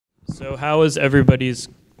So how is everybody's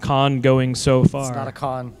con going so far? It's not a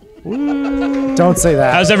con. Don't say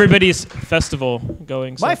that. How's everybody's festival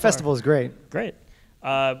going so far? My festival is great. Great.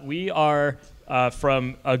 We are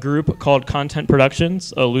from a group called Content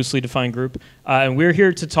Productions, a loosely defined group, and we're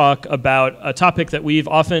here to talk about a topic that we've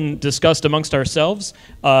often discussed amongst ourselves,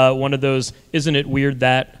 one of those isn't it weird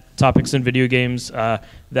that topics in video games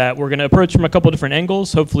that we're going to approach from a couple different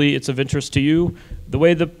angles. Hopefully it's of interest to you. The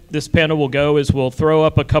way this panel will go is we'll throw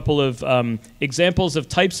up a couple of examples of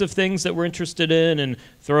types of things that we're interested in and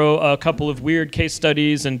throw a couple of weird case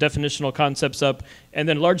studies and definitional concepts up, and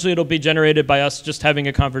then largely it'll be generated by us just having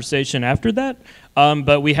a conversation after that.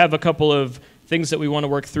 But we have a couple of things that we want to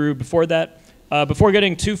work through before that. Before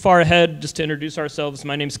getting too far ahead, just to introduce ourselves,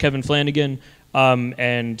 my name's Kevin Flanagan,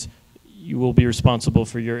 and you will be responsible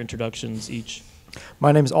for your introductions each.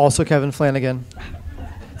 My name's also Kevin Flanagan.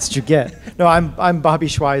 That's what you get. No, I'm Bobby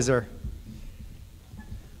Schweizer.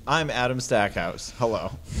 I'm Adam Stackhouse.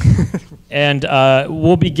 Hello. And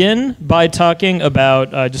we'll begin by talking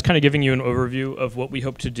about just kind of giving you an overview of what we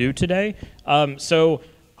hope to do today. So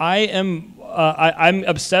I'm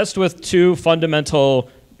obsessed with two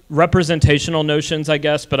fundamental representational notions, I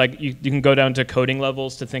guess, but you can go down to coding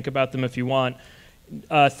levels to think about them if you want.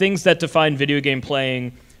 Things that define video game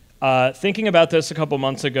playing. Thinking about this a couple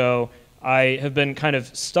months ago, I have been kind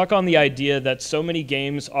of stuck on the idea that so many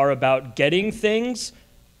games are about getting things,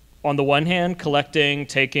 on the one hand, collecting,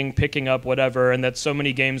 taking, picking up, whatever, and that so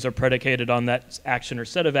many games are predicated on that action or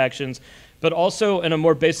set of actions. But also, in a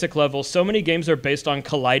more basic level, so many games are based on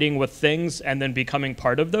colliding with things and then becoming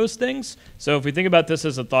part of those things. So if we think about this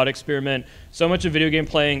as a thought experiment, so much of video game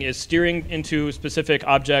playing is steering into specific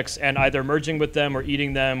objects and either merging with them or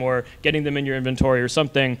eating them or getting them in your inventory or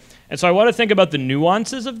something. And so I want to think about the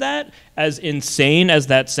nuances of that, as insane as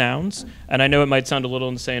that sounds. And I know it might sound a little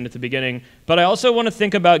insane at the beginning, but I also want to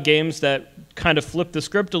think about games that kind of flip the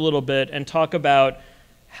script a little bit and talk about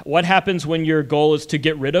what happens when your goal is to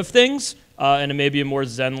get rid of things, and maybe a more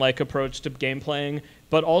Zen-like approach to game playing,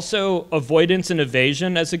 but also avoidance and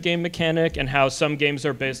evasion as a game mechanic, and how some games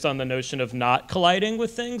are based on the notion of not colliding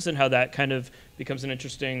with things, and how that kind of becomes an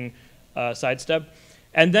interesting sidestep.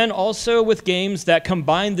 And then also with games that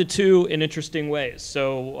combine the two in interesting ways.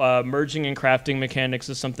 So merging and crafting mechanics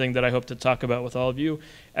is something that I hope to talk about with all of you.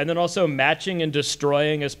 And then also matching and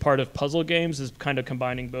destroying as part of puzzle games is kind of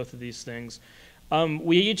combining both of these things.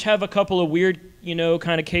 We each have a couple of weird,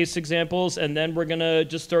 kind of case examples, and then we're going to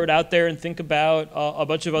just throw it out there and think about a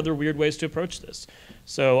bunch of other weird ways to approach this.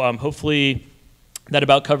 So hopefully that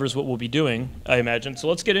about covers what we'll be doing, I imagine. So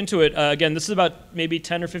let's get into it. Again, this is about maybe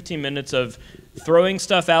 10 or 15 minutes of throwing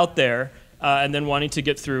stuff out there and then wanting to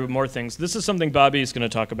get through more things. This is something Bobby's going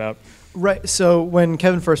to talk about. Right. So when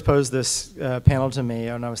Kevin first posed this panel to me,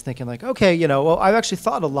 and I was thinking like, okay, well, I've actually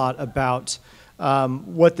thought a lot about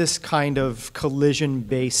what this kind of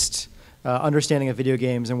collision-based understanding of video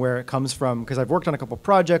games and where it comes from, because I've worked on a couple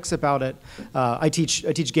projects about it. I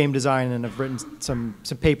teach game design, and I've written some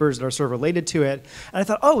papers that are sort of related to it. And I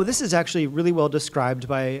thought, oh, this is actually really well described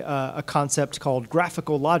by a concept called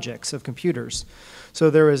graphical logics of computers. So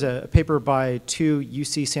there was a paper by two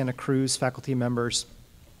UC Santa Cruz faculty members,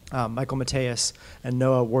 Michael Mateus and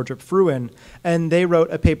Noah Wardrop-Fruin, and they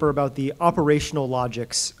wrote a paper about the operational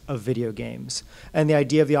logics of video games. And the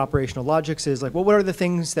idea of the operational logics is like, well, what are the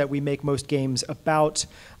things that we make most games about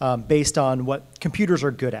based on what computers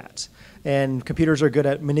are good at? And computers are good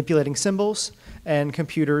at manipulating symbols, and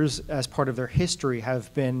computers, as part of their history,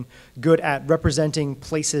 have been good at representing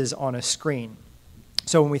places on a screen.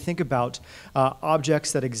 So when we think about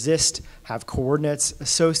objects that exist, have coordinates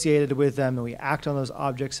associated with them, and we act on those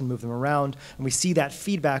objects and move them around, and we see that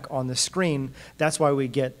feedback on the screen, that's why we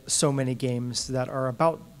get so many games that are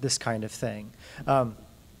about this kind of thing.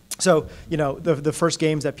 So, the first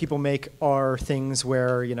games that people make are things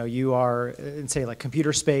where, you are in, say, like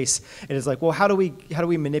computer space. It is like, well, how do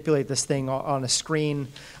we manipulate this thing on a screen?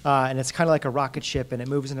 And it's kind of like a rocket ship, and it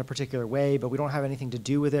moves in a particular way, but we don't have anything to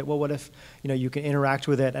do with it. Well, what if, you can interact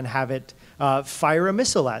with it and have it fire a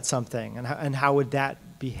missile at something, and how would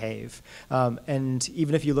that behave? And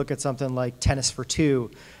even if you look at something like Tennis for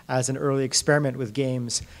Two as an early experiment with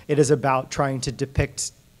games, it is about trying to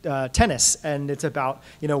depict tennis, and it's about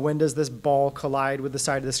when does this ball collide with the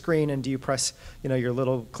side of the screen, and do you press your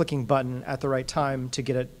little clicking button at the right time to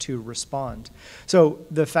get it to respond. So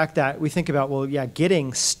the fact that we think about, well, yeah,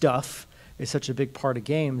 getting stuff is such a big part of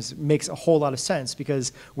games makes a whole lot of sense,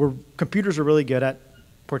 because computers are really good at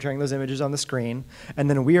portraying those images on the screen, and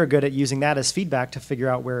then we are good at using that as feedback to figure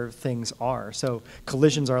out where things are. So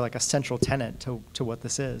collisions are like a central tenet to what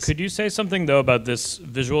this is. Could you say something, though, about this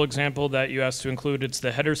visual example that you asked to include? It's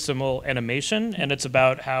the header symbol animation, and it's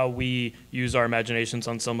about how we use our imaginations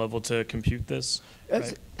on some level to compute this.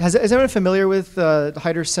 Right? Is anyone familiar with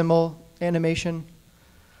header symbol animation?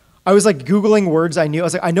 I was like Googling words I knew. I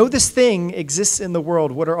was like, I know this thing exists in the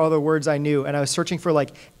world. What are all the words I knew? And I was searching for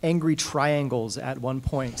like angry triangles at one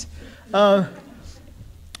point.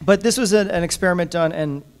 But this was an experiment done,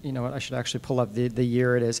 and you know what, I should actually pull up the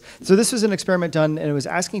year it is. So this was an experiment done, and it was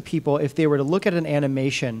asking people if they were to look at an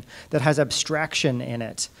animation that has abstraction in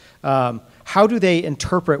it, how do they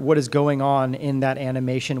interpret what is going on in that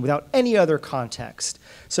animation without any other context?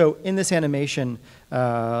 So in this animation,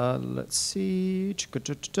 let's see.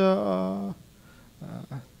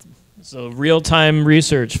 So real-time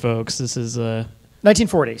research, folks. This is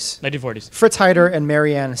 1940s. 1940s. Fritz Heider and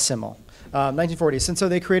Marianne Simmel. 1940s. And so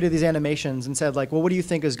they created these animations and said, like, well, what do you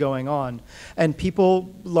think is going on? And people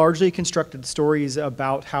largely constructed stories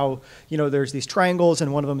about how, you know, there's these triangles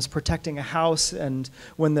and one of them is protecting a house. And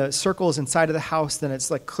when the circle is inside of the house, then it's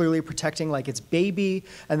like clearly protecting like its baby.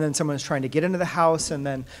 And then someone's trying to get into the house. And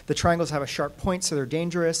then the triangles have a sharp point, so they're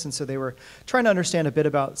dangerous. And so they were trying to understand a bit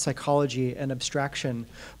about psychology and abstraction.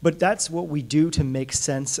 But that's what we do to make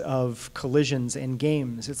sense of collisions in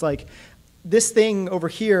games. It's like this thing over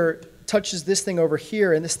here touches this thing over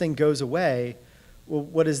here and this thing goes away. Well,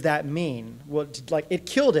 what does that mean? Well, like it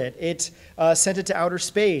killed it. It sent it to outer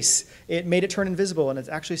space. It made it turn invisible, and it's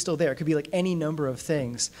actually still there. It could be like any number of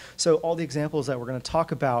things. So all the examples that we're going to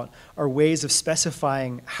talk about are ways of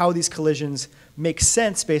specifying how these collisions make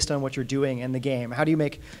sense based on what you're doing in the game. How do you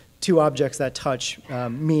make two objects that touch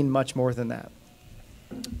mean much more than that?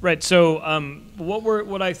 Right. So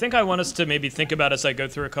what I think I want us to maybe think about as I go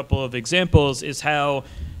through a couple of examples is how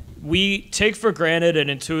we take for granted and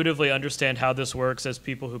intuitively understand how this works as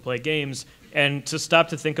people who play games, and to stop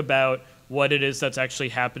to think about what it is that's actually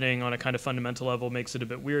happening on a kind of fundamental level makes it a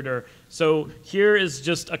bit weirder. So here is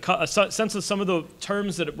just a sense of some of the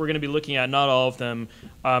terms that we're going to be looking at, not all of them.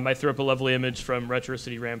 I threw up a lovely image from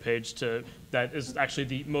Rhetoricity Rampage that is actually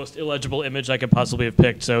the most illegible image I could possibly have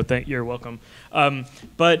picked, so you're welcome.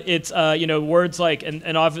 But it's words like,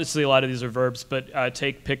 and obviously a lot of these are verbs, but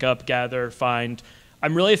take, pick up, gather, find.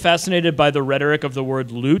 I'm really fascinated by the rhetoric of the word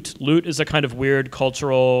loot. Loot is a kind of weird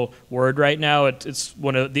cultural word right now. It's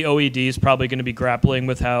one of the OED is probably going to be grappling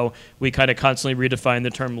with how we kind of constantly redefine the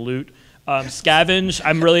term loot. Scavenge,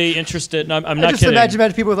 I'm really interested, and I'm not kidding.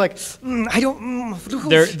 Imagine people with like,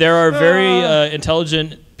 There are very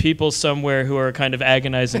intelligent people somewhere who are kind of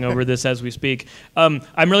agonizing over this as we speak. I'm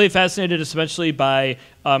really fascinated especially by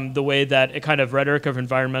the way that a kind of rhetoric of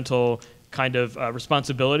environmental kind of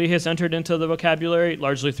responsibility has entered into the vocabulary,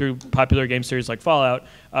 largely through popular game series like Fallout.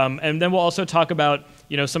 And then we'll also talk about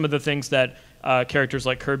some of the things that characters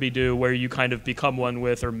like Kirby do, where you kind of become one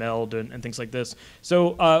with or meld and things like this.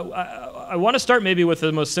 So I want to start maybe with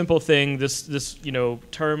the most simple thing. This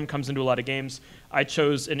term comes into a lot of games. I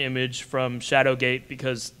chose an image from Shadowgate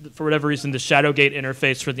because for whatever reason the Shadowgate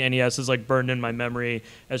interface for the NES is like burned in my memory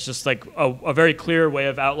as just like a very clear way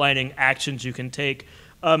of outlining actions you can take.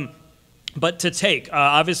 But to take,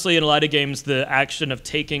 obviously in a lot of games, the action of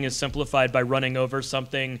taking is simplified by running over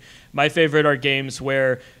something. My favorite are games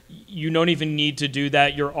where you don't even need to do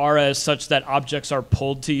that. Your aura is such that objects are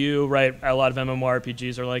pulled to you, right? A lot of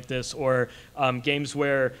MMORPGs are like this. Or games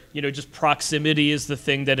where, just proximity is the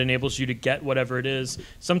thing that enables you to get whatever it is.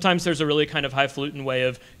 Sometimes there's a really kind of highfalutin way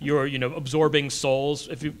of you're, absorbing souls.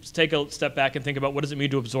 If you take a step back and think about what does it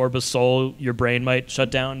mean to absorb a soul, your brain might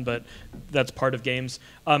shut down, but that's part of games.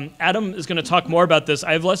 Adam is going to talk more about this.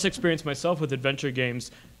 I have less experience myself with adventure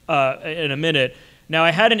games in a minute. Now,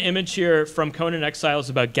 I had an image here from Conan Exiles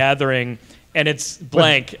about gathering, and it's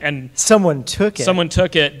blank. And someone took it. Someone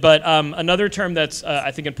took it. But another term that's,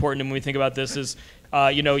 I think, important when we think about this is,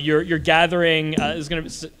 you're gathering, is going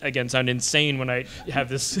to, again, sound insane when I have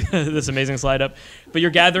this this amazing slide up, but you're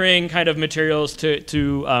gathering kind of materials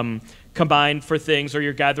to combine for things, or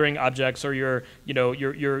you're gathering objects, or you're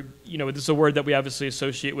this is a word that we obviously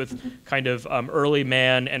associate with kind of early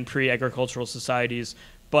man and pre-agricultural societies.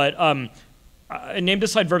 But name,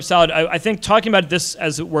 decide, verb, salad. I think talking about this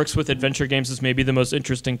as it works with adventure games is maybe the most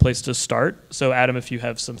interesting place to start. So Adam, if you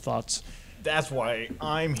have some thoughts. That's why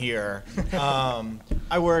I'm here.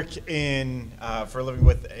 I work for a living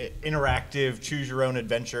with interactive, choose-your-own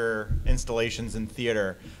adventure installations in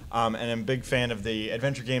theater, and I'm a big fan of the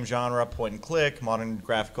adventure game genre, point and click, modern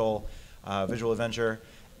graphical, visual adventure.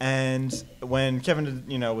 And when Kevin,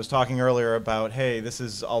 was talking earlier about, hey, this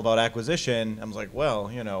is all about acquisition, I was like, well,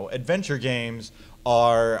 adventure games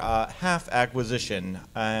are half acquisition,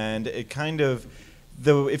 and it kind of,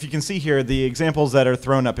 if you can see here, the examples that are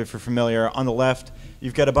thrown up, if you're familiar, on the left,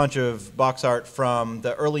 you've got a bunch of box art from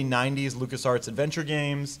the early 90s LucasArts adventure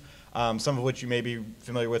games, some of which you may be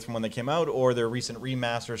familiar with from when they came out, or their recent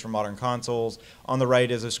remasters for modern consoles. On the right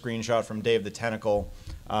is a screenshot from Day of the Tentacle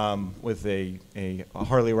with a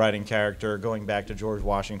Harley riding character going back to George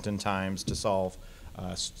Washington times to solve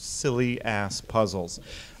silly-ass puzzles.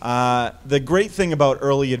 The great thing about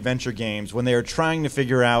early adventure games, when they are trying to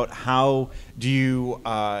figure out how do you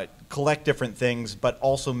collect different things but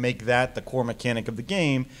also make that the core mechanic of the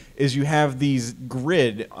game, is you have these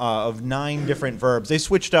grid of 9 different verbs. They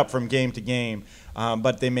switched up from game to game,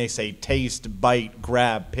 but they may say taste, bite,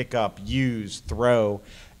 grab, pick up, use, throw,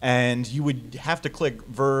 and you would have to click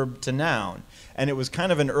verb to noun. And it was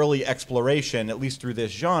kind of an early exploration, at least through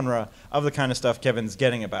this genre, of the kind of stuff Kevin's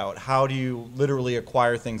getting about. How do you literally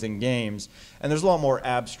acquire things in games? And there's a lot more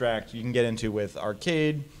abstract you can get into with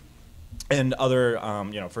arcade and other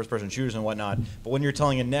first-person shooters and whatnot. But when you're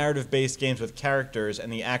telling a narrative-based games with characters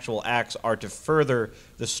and the actual acts are to further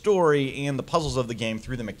the story and the puzzles of the game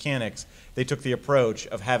through the mechanics, they took the approach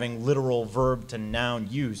of having literal verb-to-noun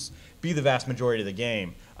use be the vast majority of the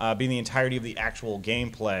game, be the entirety of the actual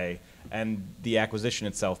gameplay, and the acquisition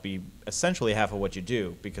itself be essentially half of what you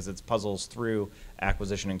do, because it's puzzles through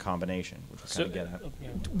acquisition and combination, which we kind of get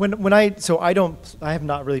at. I have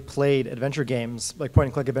not really played adventure games, like point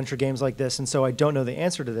and click adventure games like this, and so I don't know the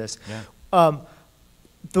answer to this. Yeah.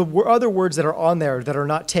 The other words that are on there that are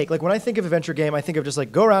not take, like when I think of adventure game, I think of just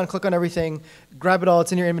like go around, click on everything, grab it all,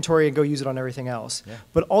 it's in your inventory, and go use it on everything else. Yeah.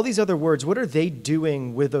 But all these other words, what are they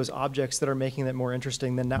doing with those objects that are making it more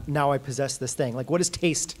interesting than now I possess this thing? Like, what does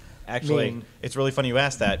taste mean? It's really funny you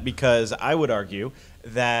asked that, because I would argue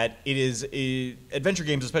that adventure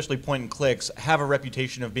games, especially point and clicks, have a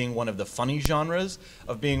reputation of being one of the funny genres,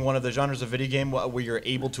 of being one of the genres of video game where you're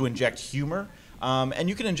able to inject humor. And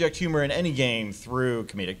you can inject humor in any game through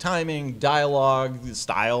comedic timing, dialogue,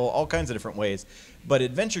 style, all kinds of different ways. But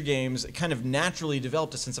adventure games kind of naturally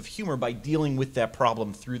developed a sense of humor by dealing with that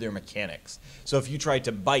problem through their mechanics. So if you try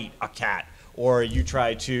to bite a cat, or you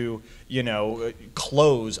try to,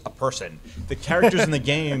 close a person, the characters in the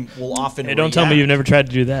game will often Hey, don't tell me you've never tried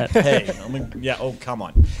to do that. Hey, come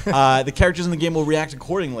on. The characters in the game will react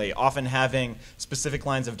accordingly, often having specific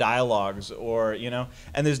lines of dialogues, or,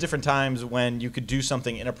 and there's different times when you could do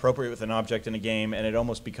something inappropriate with an object in a game and it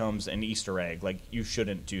almost becomes an Easter egg. Like, you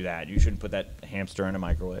shouldn't do that. You shouldn't put that hamster in a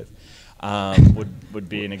microwave, would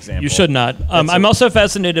be an example. You should not. I'm also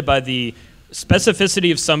fascinated by the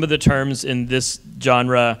specificity of some of the terms in this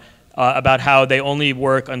genre, about how they only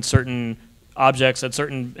work on certain objects at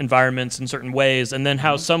certain environments in certain ways, and then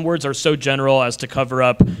how some words are so general as to cover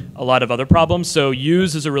up a lot of other problems. So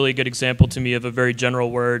use is a really good example to me of a very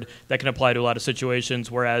general word that can apply to a lot of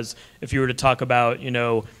situations, whereas if you were to talk about,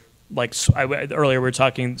 earlier we were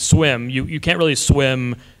talking swim, you can't really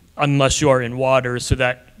swim unless you are in water, so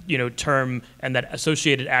that term and that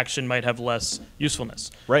associated action might have less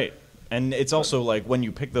usefulness. Right. And it's also like when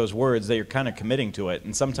you pick those words, you're kind of committing to it.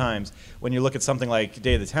 And sometimes when you look at something like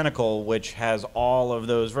Day of the Tentacle, which has all of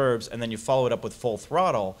those verbs, and then you follow it up with Full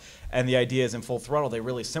Throttle, and the idea is in Full Throttle they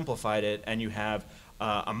really simplified it, and you have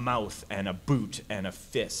a mouth and a boot and a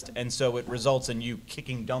fist. And so it results in you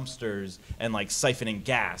kicking dumpsters and like siphoning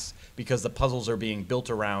gas, because the puzzles are being built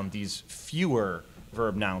around these fewer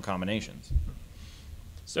verb-noun combinations.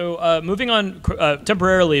 So moving on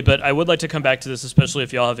temporarily, but I would like to come back to this, especially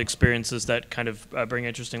if y'all have experiences that kind of bring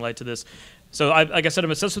interesting light to this. So like I said,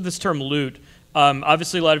 I'm obsessed with this term loot.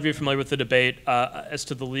 Obviously, a lot of you are familiar with the debate as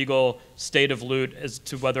to the legal state of loot, as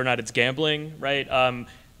to whether or not it's gambling, right?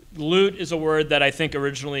 Loot is a word that I think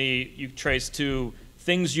originally you trace to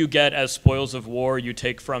things you get as spoils of war you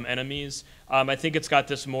take from enemies. I think it's got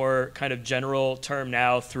this more kind of general term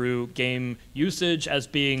now through game usage as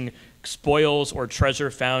being spoils or treasure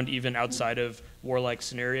found even outside of warlike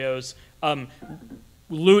scenarios.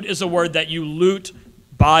 Loot is a word that you loot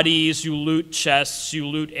bodies, you loot chests, you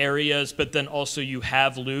loot areas, but then also you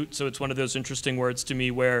have loot. So it's one of those interesting words to me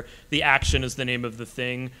where the action is the name of the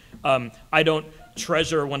thing. I don't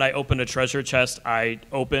treasure when I open a treasure chest, I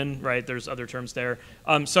open, right? There's other terms there.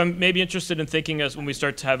 So I'm maybe interested in thinking as when we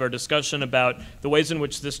start to have our discussion about the ways in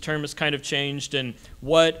which this term has kind of changed and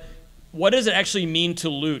what what does it actually mean to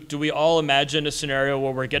loot? Do we all imagine a scenario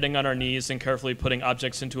where we're getting on our knees and carefully putting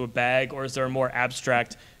objects into a bag, or is there a more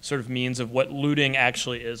abstract sort of means of what looting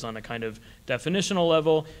actually is on a kind of definitional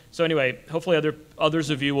level? So anyway, hopefully others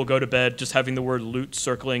of you will go to bed just having the word loot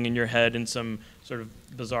circling in your head in some sort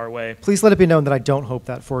of bizarre way. Please let it be known that I don't hope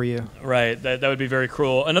that for you. Right, that would be very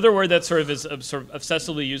cruel. Another word that sort of is sort of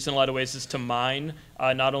obsessively used in a lot of ways is to mine,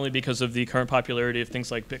 not only because of the current popularity of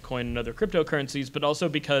things like Bitcoin and other cryptocurrencies, but also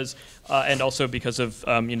because of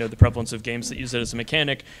the prevalence of games that use it as a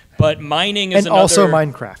mechanic. But mining is another, also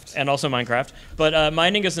Minecraft. And also Minecraft. But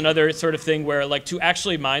mining is another sort of thing where, like, to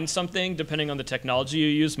actually mine something, depending on the technology you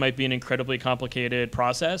use, might be an incredibly complicated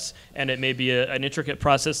process, and it may be an intricate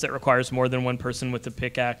process that requires more than one person with a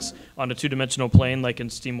pickaxe on a two-dimensional plane, like in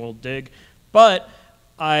SteamWorld Dig. But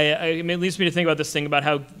it leads me to think about this thing about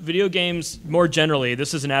how video games, more generally,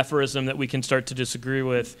 this is an aphorism that we can start to disagree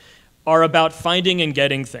with, are about finding and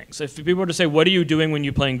getting things. If people were to say, what are you doing when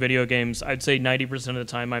you're playing video games? I'd say 90% of the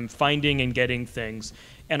time I'm finding and getting things.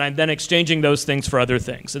 And I'm then exchanging those things for other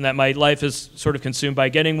things. And that my life is sort of consumed by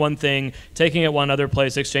getting one thing, taking it one other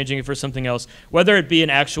place, exchanging it for something else, whether it be an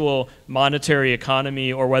actual monetary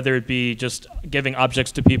economy or whether it be just giving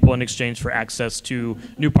objects to people in exchange for access to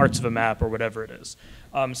new parts of a map or whatever it is.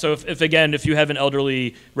 So if you have an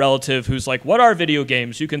elderly relative who's like, what are video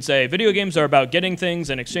games? You can say, video games are about getting things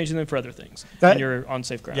and exchanging them for other things. And you're on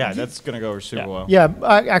safe ground. Yeah, that's going to go over super well. Yeah,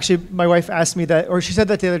 actually, my wife asked me that, or she said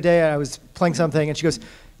that the other day. I was playing something, and she goes,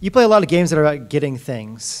 you play a lot of games that are about getting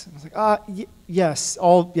things. I was like,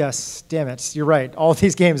 yes, damn it, you're right. All of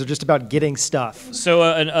these games are just about getting stuff. So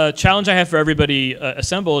a challenge I have for everybody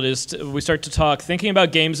assembled is we start to talk, thinking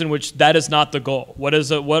about games in which that is not the goal. What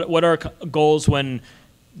are goals when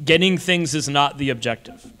getting things is not the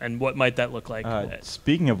objective, and what might that look like?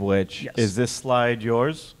 Speaking of which, yes. Is this slide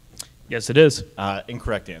yours? Yes, it is.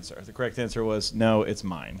 Incorrect answer. The correct answer was no, it's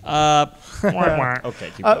mine.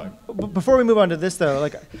 Okay, keep going. Before we move on to this, though,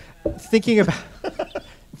 like thinking about,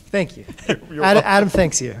 thank you, Adam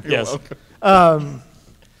thanks you. Yes.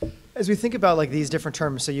 As we think about like these different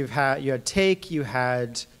terms, so you had take, you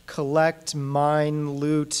had collect, mine,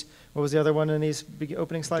 loot. What was the other one in these big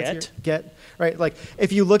opening slides here? Get, right? Like,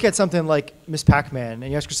 if you look at something like Miss Pac-Man and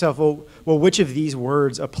you ask yourself, well, which of these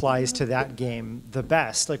words applies to that game the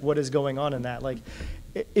best? Like, what is going on in that? Like,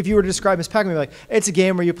 if you were to describe Miss Pac-Man, like, it's a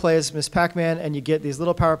game where you play as Miss Pac-Man and you get these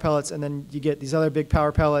little power pellets and then you get these other big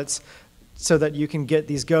power pellets so that you can get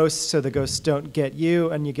these ghosts so the ghosts don't get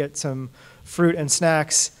you, and you get some fruit and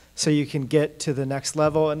snacks so you can get to the next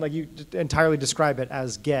level. And, like, you entirely describe it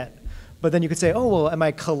as get. But then you could say, oh, well, am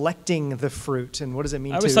I collecting the fruit? And what does it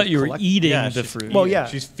mean to collect? I always thought you were eating the fruit. Well, yeah.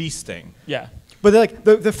 She's feasting. Yeah. But like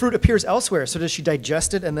the fruit appears elsewhere. So does she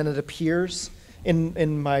digest it and then it appears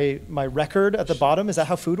in my record at the bottom? Is that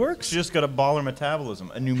how food works? She just got a baller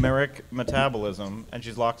metabolism, a numeric metabolism, and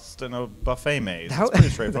she's lost in a buffet maze. It's pretty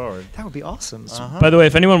straightforward. That would be awesome. By the way,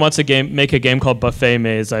 if anyone wants to make a game called Buffet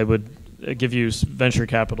Maze, I would give you venture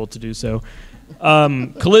capital to do so.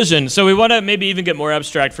 Collision. So we want to maybe even get more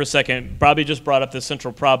abstract for a second. Bobby just brought up this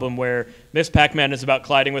central problem where Miss Pac-Man is about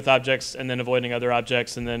colliding with objects and then avoiding other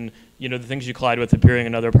objects, and then the things you collide with appearing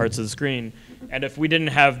in other parts of the screen. And if we didn't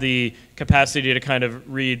have the capacity to kind of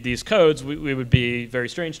read these codes, we would be very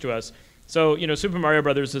strange to us. So Super Mario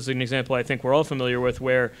Brothers is an example I think we're all familiar with,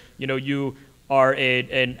 where you are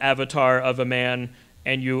an avatar of a man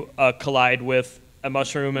and you collide with a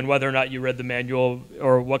mushroom, and whether or not you read the manual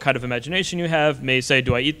or what kind of imagination you have may say,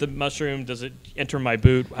 do I eat the mushroom? Does it enter my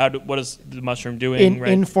boot? What is the mushroom doing?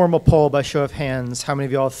 Informal poll by show of hands. How many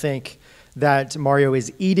of y'all think that Mario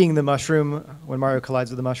is eating the mushroom when Mario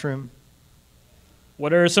collides with the mushroom?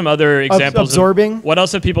 What are some other examples? Absorbing? What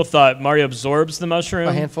else have people thought? Mario absorbs the mushroom?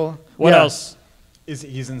 A handful. What else?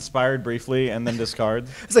 He's inspired briefly and then discards?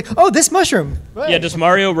 It's like, oh, this mushroom. Yeah, does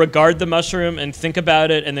Mario regard the mushroom and think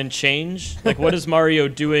about it and then change? Like, what is Mario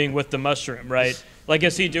doing with the mushroom, right? Like,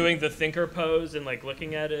 is he doing the thinker pose and, like,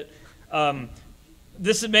 looking at it?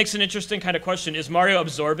 This makes an interesting kind of question. Is Mario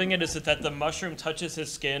absorbing it? Is it that the mushroom touches his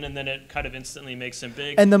skin and then it kind of instantly makes him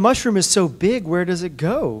big? And the mushroom is so big, where does it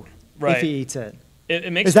go if he eats it?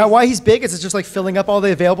 Is that why he's big? Is it just like filling up all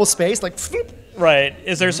the available space? Like, right.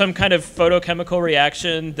 Is there some kind of photochemical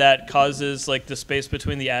reaction that causes like the space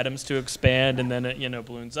between the atoms to expand and then it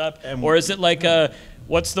balloons up? Or is it like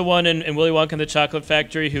what's the one in Willy Wonka and the Chocolate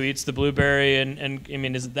Factory who eats the blueberry and I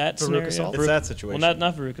mean, is it that scenario? Salt? It's that situation. Well,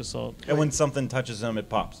 not Veruca Salt. And when something touches him, it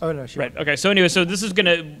pops. Oh no, sure. Right. Okay. So anyway,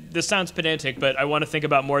 this sounds pedantic, but I want to think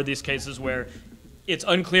about more of these cases where it's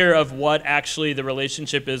unclear of what actually the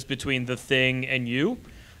relationship is between the thing and you.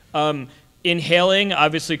 Inhaling,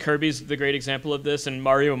 obviously Kirby's the great example of this, and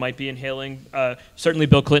Mario might be inhaling. Certainly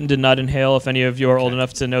Bill Clinton did not inhale, if any of you are old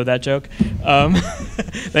enough to know that joke.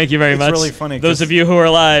 Thank you very much. It's really funny. Those of you who are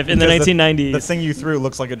alive in the 1990s. The thing you threw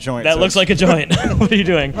looks like a joint. That looks like a joint. What are you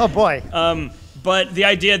doing? Oh, boy. But the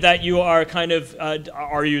idea that you are kind of,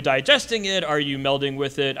 are you digesting it? Are you melding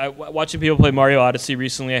with it? Watching people play Mario Odyssey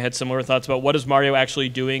recently, I had similar thoughts about what is Mario actually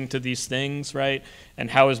doing to these things, right? And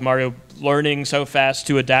how is Mario learning so fast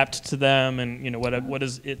to adapt to them? And what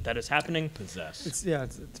is it that is happening? Possess. It's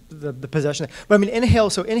the possession. But I mean, inhale.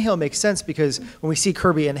 So inhale makes sense because when we see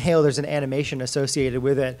Kirby inhale, there's an animation associated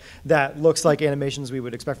with it that looks like animations we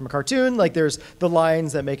would expect from a cartoon. Like there's the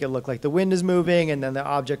lines that make it look like the wind is moving, and then the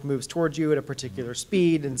object moves towards you at a particular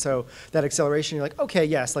speed. And so that acceleration, you're like, okay,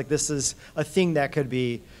 yes, like this is a thing that could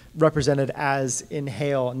be represented as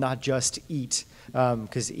inhale, not just eat,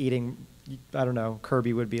 because eating. I don't know,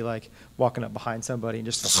 Kirby would be like walking up behind somebody and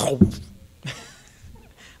just.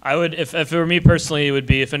 I would, if it were me personally, it would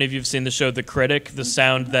be, if any of you have seen the show The Critic, the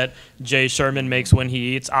sound that Jay Sherman makes when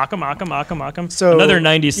he eats. Occam, occam, occam, occam. So, another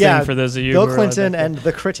 90s thing for those of you Bill who Clinton and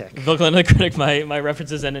The Critic. Bill Clinton and The Critic, my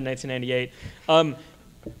references end in 1998.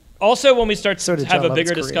 Also, when we start to have a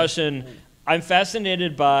bigger discussion, I'm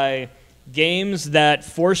fascinated by games that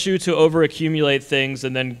force you to over-accumulate things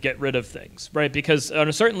and then get rid of things, right? Because on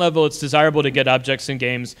a certain level, it's desirable to get objects in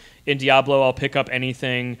games. In Diablo, I'll pick up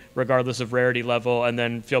anything, regardless of rarity level, and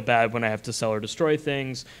then feel bad when I have to sell or destroy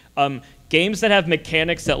things. Games that have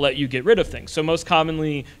mechanics that let you get rid of things. So most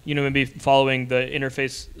commonly, maybe following the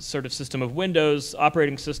interface sort of system of Windows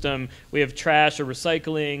operating system, we have trash or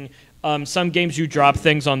recycling. Some games you drop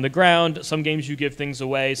things on the ground, some games you give things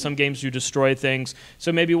away, some games you destroy things.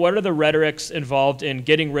 So maybe what are the rhetorics involved in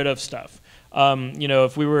getting rid of stuff?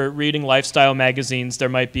 If we were reading lifestyle magazines, there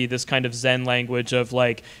might be this kind of Zen language of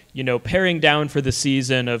like, paring down for the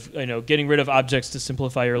season, of getting rid of objects to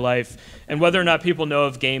simplify your life. And whether or not people know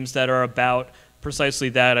of games that are about precisely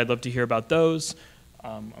that, I'd love to hear about those.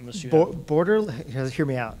 Unless you hear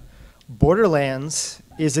me out. Borderlands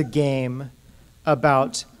is a game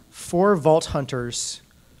about 4 vault hunters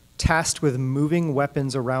tasked with moving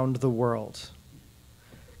weapons around the world.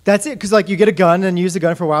 That's it, because like you get a gun and use the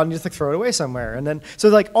gun for a while and you just like throw it away somewhere, and then so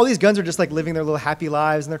like all these guns are just like living their little happy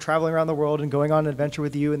lives and they're traveling around the world and going on an adventure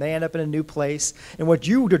with you, and they end up in a new place, and what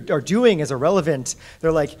you are doing is irrelevant.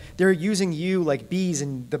 They're using you like bees,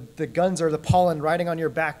 and the guns are the pollen riding on your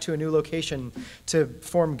back to a new location to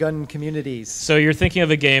form gun communities. So you're thinking of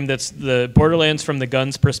a game that's the Borderlands from the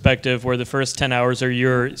gun's perspective, where the first 10 hours are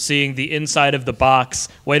you're seeing the inside of the box,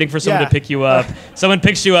 waiting for someone to pick you up. Someone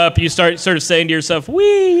picks you up, you start sort of saying to yourself,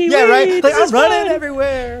 wee. Yeah, right? Like, I'm running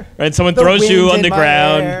everywhere. Right, someone throws you on the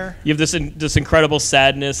ground. You have this incredible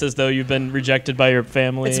sadness as though you've been rejected by your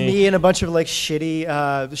family. It's me and a bunch of like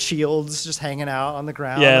shitty shields just hanging out on the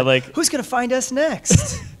ground. Yeah, like who's going to find us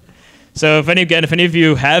next? So if any of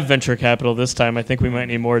you have venture capital this time, I think we might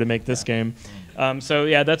need more to make this game. So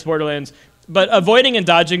yeah, that's Borderlands. But avoiding and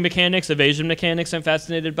dodging mechanics, evasion mechanics, I'm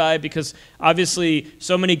fascinated by, because obviously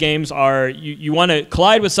so many games are, you want to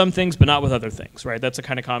collide with some things but not with other things, right? That's a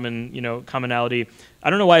kind of commonality. I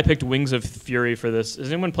don't know why I picked Wings of Fury for this.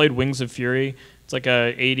 Has anyone played Wings of Fury? It's like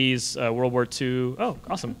a 80s World War II. Oh,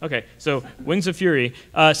 awesome. Okay, so Wings of Fury.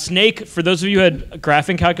 Snake, for those of you who had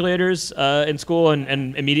graphing calculators in school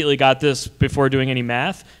and immediately got this before doing any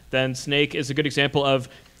math, then Snake is a good example of,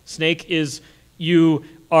 Snake is you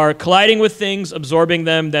are colliding with things, absorbing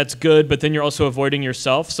them, that's good, but then you're also avoiding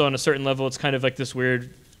yourself. So on a certain level, it's kind of like this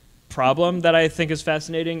weird problem that I think is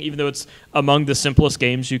fascinating, even though it's among the simplest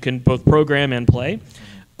games you can both program and play.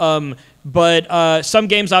 But some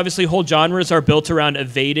games, obviously, whole genres are built around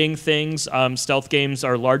evading things. Stealth games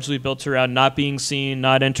are largely built around not being seen,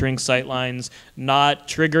 not entering sight lines, not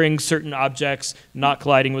triggering certain objects, not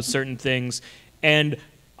colliding with certain things. And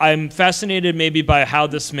I'm fascinated maybe by how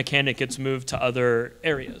this mechanic gets moved to other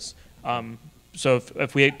areas. So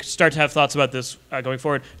if we start to have thoughts about this going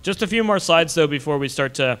forward. Just a few more slides, though, before we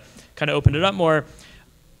start to kind of open it up more.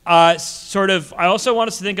 I also want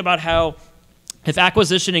us to think about how if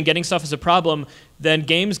acquisition and getting stuff is a problem, then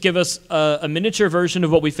games give us a miniature version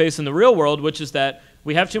of what we face in the real world, which is that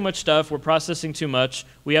we have too much stuff, we're processing too much,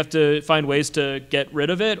 we have to find ways to get rid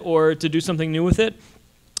of it or to do something new with it.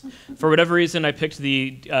 For whatever reason, I picked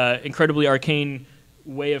the incredibly arcane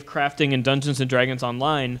way of crafting in Dungeons & Dragons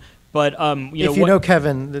Online. But if you know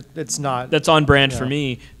Kevin, it's not. That's on brand for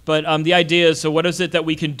me. But the idea is, so what is it that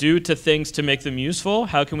we can do to things to make them useful?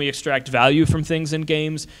 How can we extract value from things in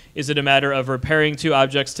games? Is it a matter of repairing two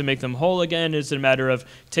objects to make them whole again? Is it a matter of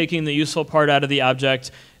taking the useful part out of the object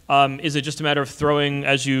Is it just a matter of throwing,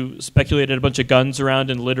 as you speculated, a bunch of guns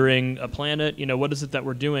around and littering a planet? What is it that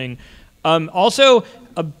we're doing? Also,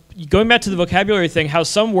 going back to the vocabulary thing, how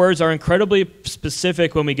some words are incredibly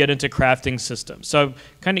specific when we get into crafting systems. So I'm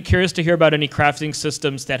kind of curious to hear about any crafting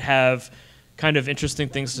systems that have kind of interesting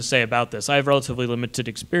things to say about this. I have relatively limited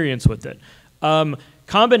experience with it.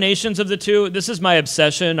 Combinations of the two, this is my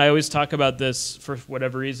obsession. I always talk about this for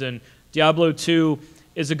whatever reason. Diablo 2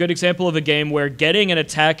 is a good example of a game where getting and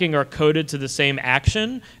attacking are coded to the same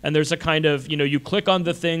action, and there's a kind of, you click on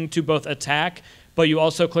the thing to both attack, but you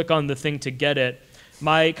also click on the thing to get it.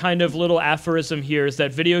 My kind of little aphorism here is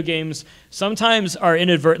that video games sometimes are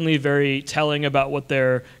inadvertently very telling about what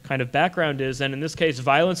their kind of background is, and in this case,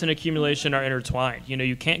 violence and accumulation are intertwined.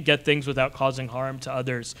 You can't get things without causing harm to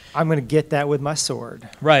others. I'm going to get that with my sword.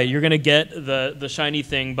 Right, you're going to get the shiny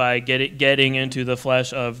thing by getting into the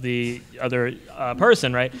flesh of the other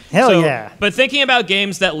person, right? Hell yeah. But thinking about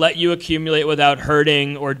games that let you accumulate without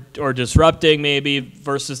hurting or disrupting maybe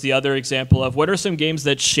versus the other example of what are some games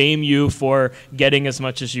that shame you for getting as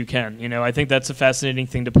much as you can. I think that's a fascinating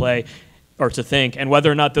thing to play or to think, and whether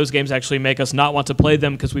or not those games actually make us not want to play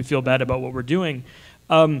them because we feel bad about what we're doing.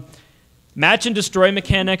 Match and destroy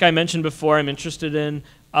mechanic I mentioned before I'm interested in,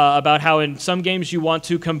 about how in some games you want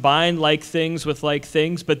to combine like things with like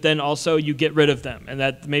things, but then also you get rid of them. And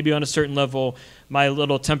that maybe on a certain level, my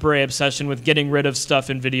little temporary obsession with getting rid of stuff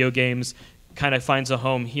in video games kind of finds a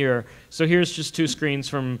home here. So here's just two screens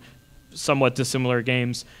from somewhat dissimilar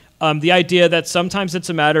games. The idea that sometimes it's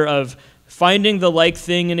a matter of finding the like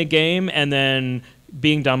thing in a game and then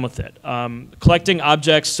being done with it. Collecting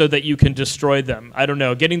objects so that you can destroy them. I don't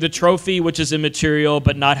know, getting the trophy, which is immaterial,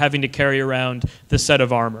 but not having to carry around the set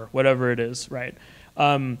of armor, whatever it is, right?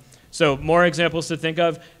 So more examples to think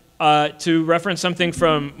of. To reference something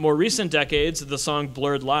from more recent decades, the song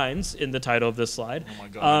Blurred Lines in the title of this slide. Oh my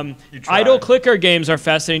God. Idle clicker games are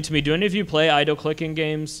fascinating to me. Do any of you play idle clicking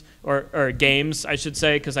games? Or games, I should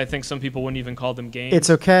say, because I think some people wouldn't even call them games.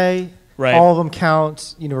 It's okay. Right. All of them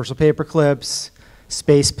count. Universal paper clips,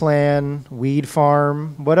 Space Plan, Weed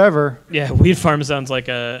Farm, whatever. Yeah, Weed Farm sounds like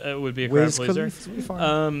it would be a crowd pleaser. Weed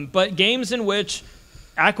Farm. But games in which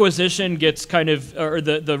acquisition gets kind of, or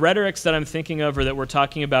the rhetorics that I'm thinking of or that we're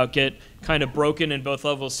talking about get kind of broken in both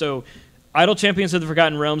levels. So Idle Champions of the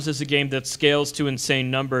Forgotten Realms is a game that scales to insane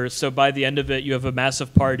numbers. So by the end of it, you have a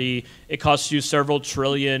massive party. It costs you several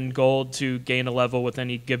trillion gold to gain a level with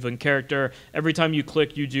any given character. Every time you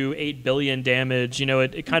click, you do 8 billion damage.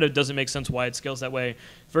 It kind of doesn't make sense why it scales that way.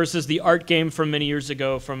 Versus the art game from many years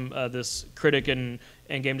ago from this critic and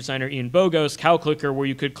game designer Ian Bogo's, Cow Clicker, where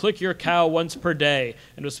you could click your cow once per day.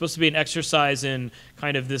 And it was supposed to be an exercise in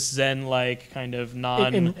kind of this Zen-like kind of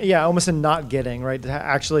almost in not getting, right? To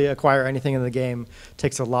actually acquire anything in the game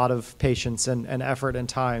takes a lot of patience and effort and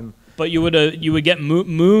time. But you would get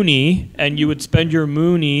Mooney, and you would spend your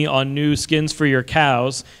Mooney on new skins for your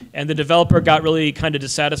cows. And the developer got really kind of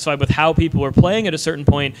dissatisfied with how people were playing at a certain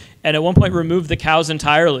point, and at one point removed the cows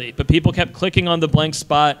entirely. But people kept clicking on the blank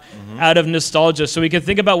spot out of nostalgia. So we can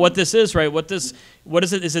think about what this is, right? What is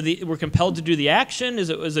it? Is it we're compelled to do the action? Is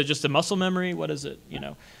it just a muscle memory? What is it?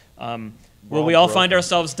 Will we all find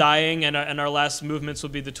ourselves dying, and our last movements will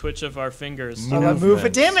be the twitch of our fingers? Move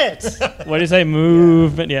it, damn it! What do you say?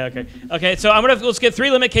 Movement. Yeah. Okay. Okay. So let's get 3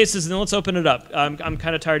 limit cases, and then let's open it up. I'm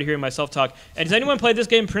kind of tired of hearing myself talk. And does anyone play this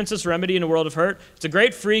game, Princess Remedy in a World of Hurt? It's a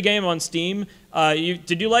great free game on Steam.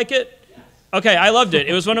 Did you like it? Yes. Okay, I loved it.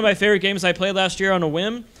 It was one of my favorite games I played last year on a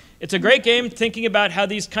whim. It's a great game thinking about how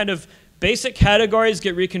these kind of basic categories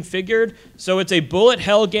get reconfigured. So it's a bullet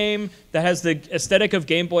hell game that has the aesthetic of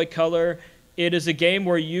Game Boy Color. It is a game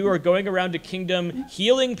where you are going around a kingdom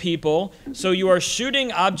healing people. So you are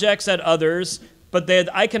shooting objects at others, but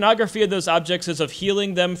the iconography of those objects is of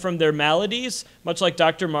healing them from their maladies, much like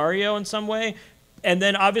Dr. Mario in some way. And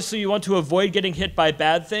then obviously you want to avoid getting hit by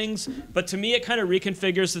bad things. But to me, it kind of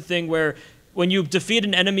reconfigures the thing where when you defeat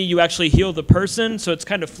an enemy, you actually heal the person. So it's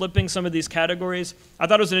kind of flipping some of these categories. I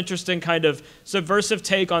thought it was an interesting kind of subversive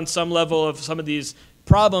take on some level of some of these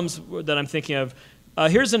problems that I'm thinking of.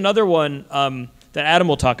 Here's another one that Adam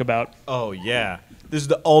will talk about. Oh, yeah. This is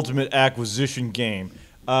the ultimate acquisition game.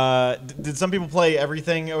 Did some people play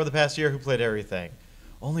everything over the past year? Who played everything?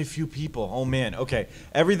 Only a few people. Oh, man. Okay.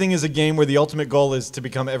 Everything is a game where the ultimate goal is to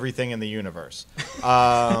become everything in the universe.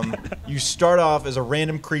 You start off as a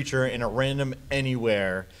random creature in a random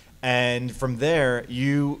anywhere, and from there,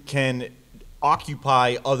 you can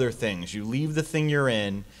occupy other things. You leave the thing you're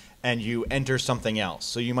in, and you enter something else.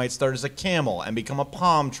 So you might start as a camel and become a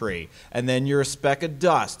palm tree, and then you're a speck of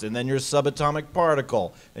dust, and then you're a subatomic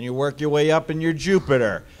particle, and you work your way up and you're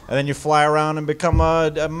Jupiter, and then you fly around and become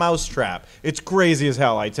a mousetrap. It's crazy as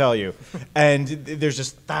hell, I tell you. And there's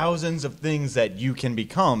just thousands of things that you can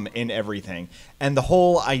become in everything. And the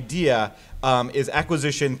whole idea is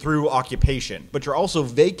acquisition through occupation, but you're also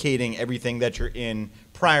vacating everything that you're in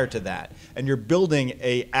prior to that, and you're building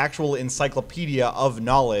a actual encyclopedia of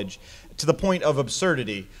knowledge to the point of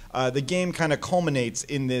absurdity. The game kind of culminates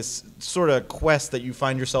in this sort of quest that you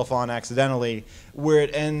find yourself on accidentally, where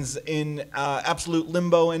it ends in absolute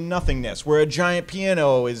limbo and nothingness, where a giant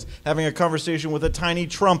piano is having a conversation with a tiny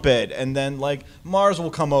trumpet, and then like Mars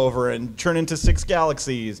will come over and turn into 6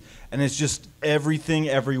 galaxies, and it's just everything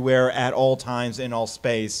everywhere at all times in all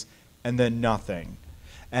space, and then nothing.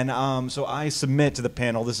 And so I submit to the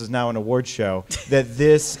panel, this is now an award show, that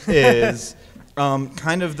this is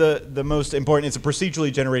kind of the most important. It's a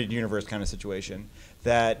procedurally generated universe kind of situation,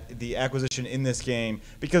 that the acquisition in this game,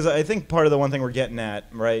 because I think part of the one thing we're getting at,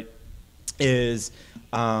 right, is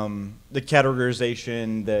the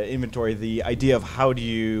categorization, the inventory, the idea of how do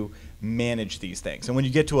you manage these things. And when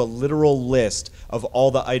you get to a literal list of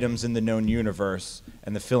all the items in the known universe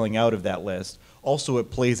and the filling out of that list, also it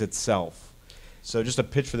plays itself. So just a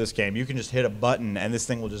pitch for this game, you can just hit a button and this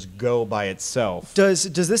thing will just go by itself.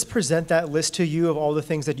 Does this present that list to you of all the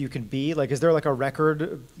things that you can be? Like, is there like a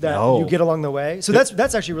record that you get along the way? So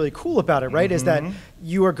that's actually really cool about it, right? Is that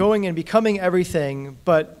you are going and becoming everything,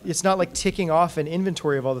 but it's not like ticking off an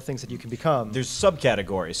inventory of all the things that you can become. There's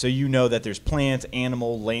subcategories, so you know that there's plant,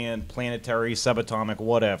 animal, land, planetary, subatomic,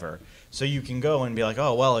 whatever. So you can go and be like,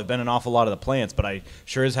 oh, well, I've been an awful lot of the plants, but I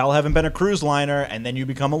sure as hell haven't been a cruise liner, and then you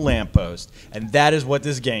become a lamppost. And that is what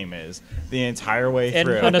this game is the entire way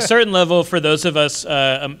through. And on a certain level, for those of us,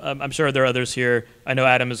 I'm sure there are others here, I know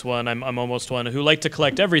Adam is one, I'm almost one, who like to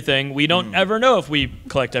collect everything. We don't ever know if we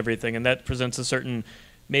collect everything, and that presents a certain,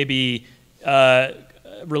 maybe,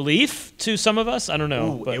 relief to some of us. I don't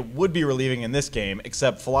know. Ooh, it would be relieving in this game,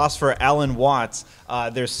 except philosopher Alan Watts,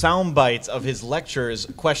 there's sound bites of his lectures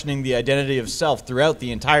questioning the identity of self throughout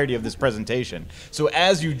the entirety of this presentation. So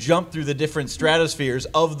as you jump through the different stratospheres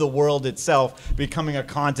of the world itself, becoming a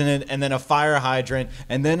continent and then a fire hydrant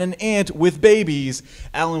and then an ant with babies,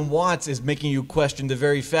 Alan Watts is making you question the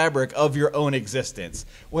very fabric of your own existence.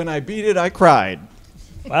 When I beat it, I cried.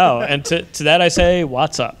 Wow, and to that I say,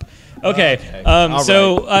 what's up? Okay,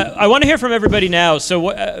 so I want to hear from everybody now.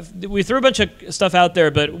 So we threw a bunch of stuff out there,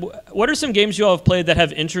 but what are some games you all have played that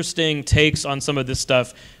have interesting takes on some of this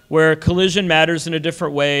stuff, where collision matters in a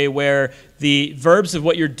different way, where the verbs of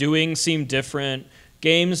what you're doing seem different,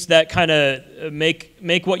 games that kind of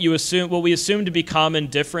make what we assume to be common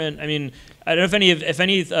different? I mean, I don't know if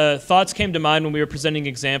any thoughts came to mind when we were presenting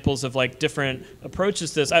examples of like different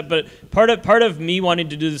approaches to this. But part of me wanting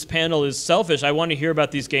to do this panel is selfish. I want to hear about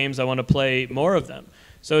these games. I want to play more of them.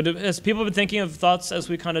 So has people been thinking of thoughts as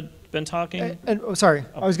we kind of been talking? Sorry,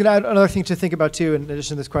 I was going to add another thing to think about too, in addition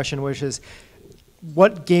to this question, which is,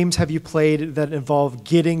 what games have you played that involve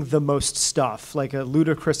getting the most stuff, like a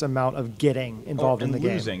ludicrous amount of getting involved in the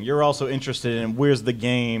game? Losing. You're also interested in where's the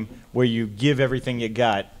game where you give everything you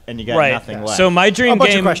got and you got nothing left. So my dream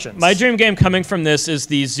game coming from this is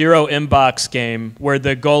the zero inbox game, where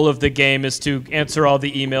the goal of the game is to answer all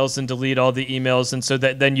the emails and delete all the emails, and so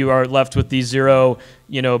that then you are left with the zero,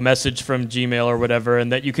 message from Gmail or whatever,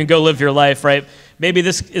 and that you can go live your life, right? Maybe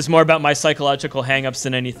this is more about my psychological hangups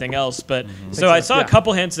than anything else, but so I saw a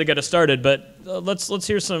couple hints to get us started, but let's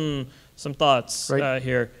hear some thoughts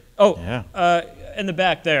here. Oh, yeah. In the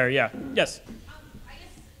back there, yeah. Yes. I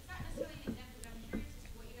guess it's not necessarily an example, but I'm curious as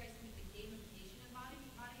to what you guys think the gamification of modding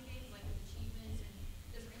games, like with achievements, and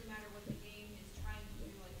it doesn't really matter what the game is trying to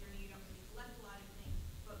do, like you don't really collect a lot of things,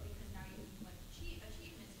 but because now you can collect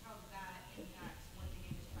achievements, how that impacts what the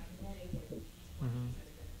game is trying to do.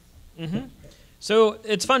 So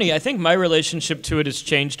it's funny, I think my relationship to it has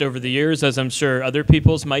changed over the years, as I'm sure other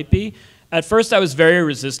people's might be. At first I was very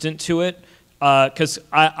resistant to it, because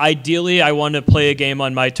ideally I want to play a game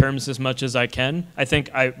on my terms as much as I can. I think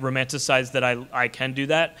I romanticize that I can do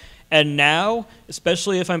that. And now,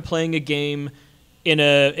 especially if I'm playing a game in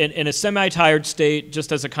a semi-tired state,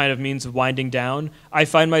 just as a kind of means of winding down, I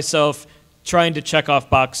find myself trying to check off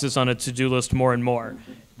boxes on a to-do list more and more.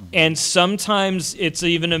 And sometimes it's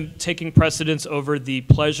even taking precedence over the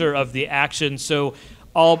pleasure of the action. So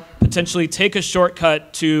I'll potentially take a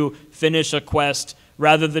shortcut to finish a quest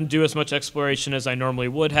rather than do as much exploration as I normally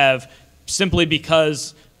would have, simply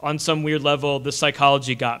because on some weird level the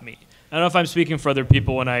psychology got me. I don't know if I'm speaking for other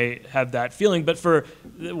people when I have that feeling, but for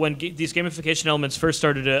when these gamification elements first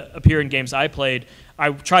started to appear in games I played,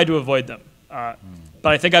 I tried to avoid them.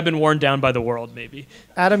 But I think I've been worn down by the world, maybe.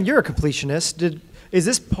 Adam, you're a completionist.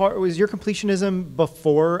 Was your completionism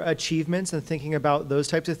before achievements and thinking about those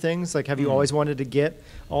types of things? Like, have you always wanted to get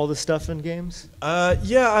all the stuff in games?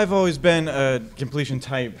 Yeah, I've always been a completion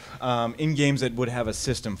type in games that would have a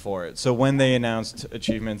system for it. So when they announced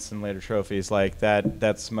achievements and later trophies, like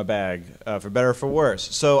that's my bag, for better or for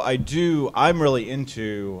worse. So I'm really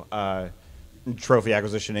into trophy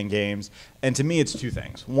acquisition in games. And to me, it's two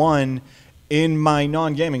things. One, in my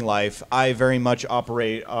non-gaming life, I very much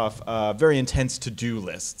operate off very intense to-do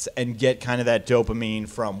lists and get kind of that dopamine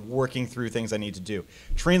from working through things I need to do.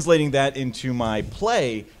 Translating that into my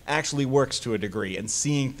play actually works to a degree, and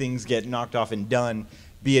seeing things get knocked off and done,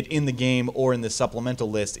 be it in the game or in the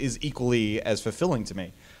supplemental list, is equally as fulfilling to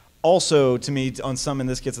me. Also, to me, and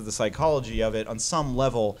this gets at the psychology of it, on some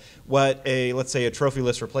level, what let's say a trophy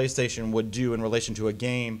list for PlayStation would do in relation to a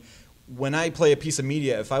game. When I play a piece of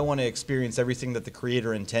media, if I want to experience everything that the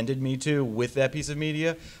creator intended me to with that piece of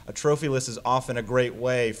media, a trophy list is often a great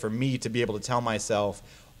way for me to be able to tell myself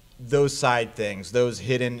those side things, those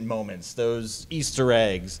hidden moments, those Easter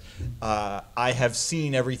eggs. I have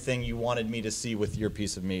seen everything you wanted me to see with your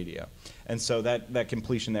piece of media. And so that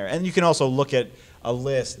completion there. And you can also look at a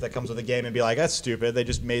list that comes with a game and be like, that's stupid. They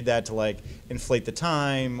just made that to like inflate the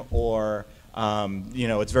time, or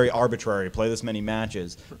it's very arbitrary. Play this many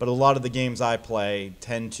matches. But a lot of the games I play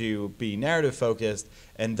tend to be narrative focused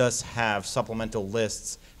and thus have supplemental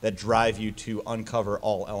lists that drive you to uncover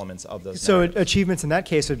all elements of those. So narratives. achievements in that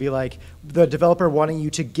case would be like the developer wanting you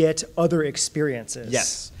to get other experiences.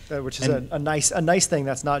 Yes. Which is a nice thing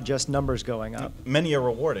that's not just numbers going up. Many are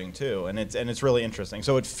rewarding too, and it's really interesting.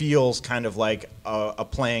 So it feels kind of like a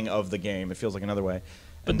playing of the game. It feels like another way.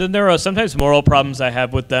 But then there are sometimes moral problems I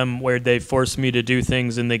have with them where they force me to do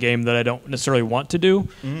things in the game that I don't necessarily want to do.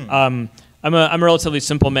 I'm a relatively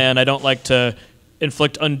simple man. I don't like to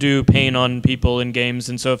inflict undue pain on people in games,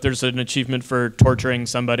 and so if there's an achievement for torturing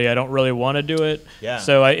somebody, I don't really want to do it. Yeah.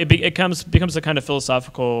 So it becomes a kind of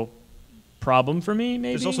philosophical problem for me,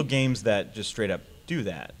 maybe. There's also games that just straight up do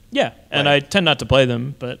that. Yeah, and Right. I tend not to play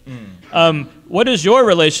them. But what is your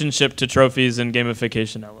relationship to trophies and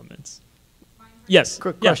gamification elements? Yes.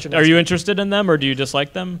 Quick Yeah. question. Are you interested in them, or do you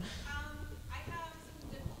dislike them? I have some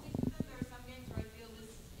difficulties with them. There are some games where I feel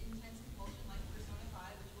this intense compulsion, like Persona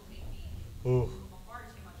 5, which will make me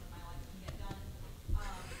bombard too much of my life and get done.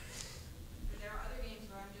 But there are other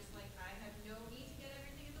games where I'm just like, I have no need to get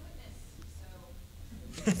everything in the Witness. So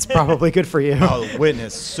It's probably good for you. Oh,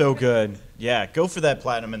 Witness, so good. Yeah, go for that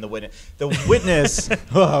platinum in the Witness. The Witness,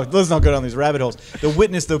 let's not go down these rabbit holes. The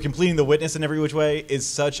Witness, though, completing the Witness in every which way is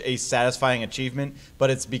such a satisfying achievement, but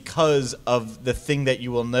it's because of the thing that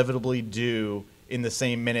you will inevitably do in the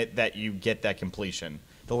same minute that you get that completion.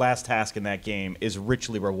 The last task in that game is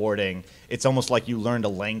richly rewarding. It's almost like you learned a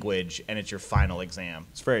language and it's your final exam.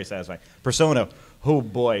 It's very satisfying. Persona, oh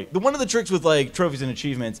boy. One of the tricks with like trophies and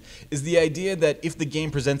achievements is the idea that if the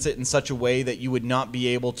game presents it in such a way that you would not be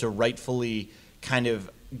able to rightfully kind of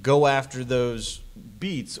go after those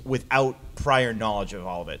beats without prior knowledge of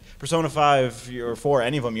all of it. Persona 5 or 4,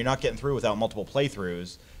 any of them, you're not getting through without multiple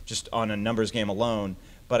playthroughs, just on a numbers game alone.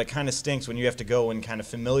 But it kind of stinks when you have to go and kind of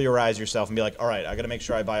familiarize yourself and be like, all right, I got to make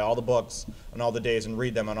sure I buy all the books on all the days and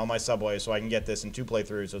read them on all my subways so I can get this in 2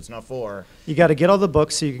 playthroughs, so it's not 4. You got to get all the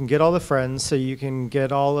books so you can get all the friends, so you can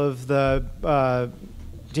get all of the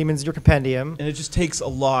demons in your compendium. And it just takes a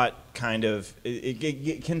lot, kind of,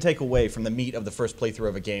 it can take away from the meat of the first playthrough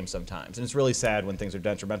of a game sometimes. And it's really sad when things are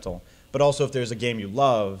detrimental. But also if there's a game you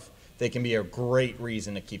love, they can be a great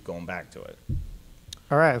reason to keep going back to it.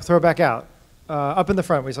 All right, throw it back out. Up in the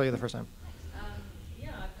front, we saw you the first time.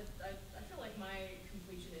 Yeah, but I feel like my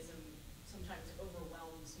completionism sometimes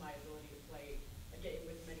overwhelms my ability to play a game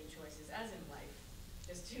with many choices, as in life.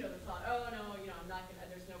 Just, the thought, oh no, I'm not gonna,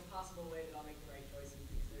 there's no possible way that I'll make the right choices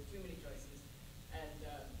because there are too many choices. And,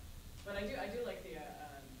 but I do like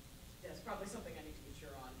it's probably something I need to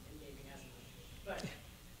mature on in gaming as well. But,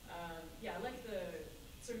 yeah, I like the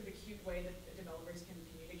sort of the cute way that the developers can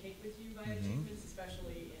communicate with you via achievements,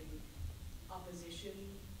 especially in opposition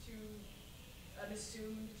to an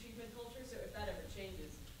assumed achievement culture. So if that ever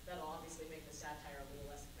changes, that'll obviously make the satire a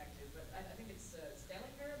little less effective. But I think it's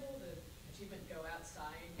Stanley Parable, the achievement go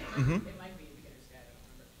outside. It might be Beginner's Guide, I don't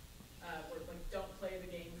remember. Where like don't play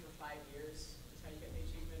the game for 5 years is how you get the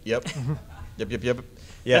achievement. Yep. Yep.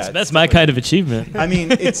 Yeah, That's my kind of achievement. I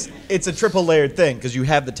mean, it's a triple layered thing because you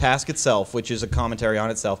have the task itself, which is a commentary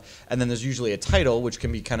on itself, and then there's usually a title, which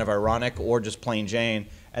can be kind of ironic or just plain Jane,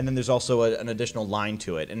 and then there's also an additional line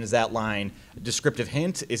to it. And is that line a descriptive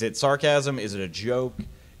hint? Is it sarcasm? Is it a joke?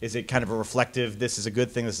 Is it kind of a reflective, this is a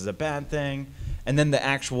good thing, this is a bad thing? And then the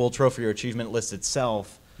actual trophy or achievement list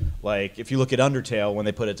itself, like if you look at Undertale, when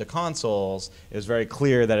they put it to consoles, it was very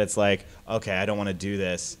clear that it's like, okay, I don't want to do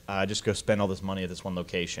this. Just go spend all this money at this one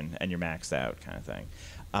location, and you're maxed out, kind of thing.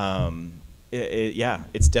 Yeah,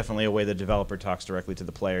 it's definitely a way the developer talks directly to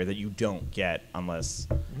the player that you don't get unless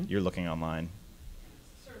you're looking online.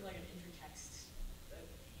 Sort of like an intertext that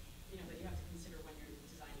you have to consider when you're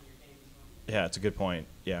designing your game as well. Yeah, it's a good point.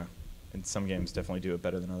 Yeah. And some games definitely do it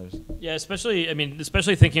better than others. Yeah, especially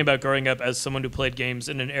thinking about growing up as someone who played games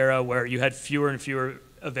in an era where you had fewer and fewer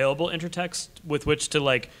available intertext with which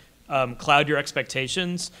to cloud your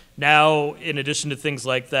expectations. Now, in addition to things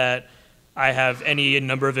like that, I have any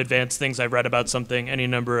number of advanced things I've read about something, any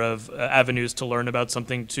number of avenues to learn about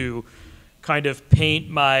something to kind of paint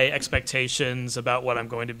my expectations about what I'm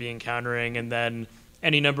going to be encountering, and then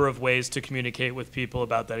any number of ways to communicate with people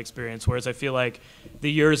about that experience. Whereas I feel like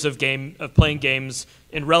the years of playing games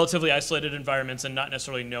in relatively isolated environments and not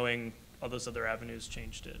necessarily knowing all those other avenues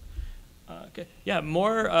changed it. Okay. Yeah,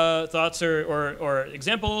 more thoughts or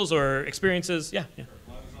examples or experiences? Yeah.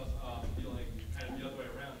 Well, I was feeling kind of the other way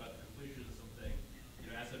around about the completionism thing.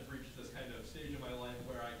 As I've reached this kind of stage in my life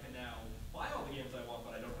where I can now buy all the games I want,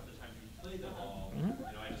 but I don't have the time to play them all.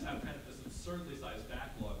 I just have kind of this absurdly sized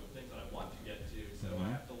backlog of things that I want to get to. So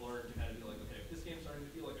I have to learn to kind of be like, okay, if this game's starting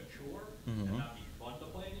to feel like a chore and not be fun to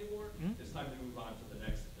play anymore, it's time to move on to the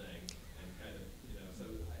next thing. And kind of, so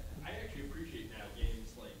I actually appreciate now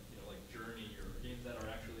games like Journey or games that are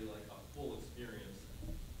actually like a full experience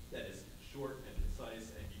that is short and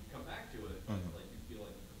concise, and you can come back to it, but you feel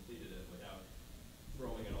like you completed it without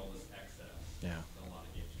throwing in all this excess. Yeah. That a lot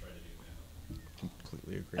of games try to do now.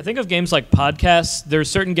 Completely agree. I think of games like podcasts. There's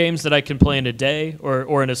certain games that I can play in a day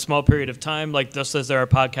or in a small period of time, like just as there are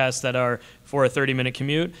podcasts that are for a 30-minute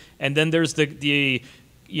commute. And then there's the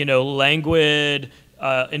languid,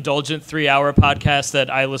 indulgent 3-hour podcasts that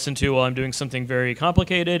I listen to while I'm doing something very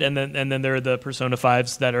complicated. And then there are the Persona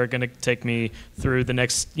 5s that are going to take me through the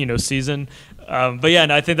next season. But yeah,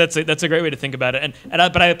 and I think that's a great way to think about it.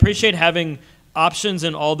 But I appreciate having options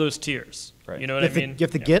in all those tiers. Right. You know what I mean? You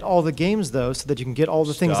have to get all the games, though, so that you can get all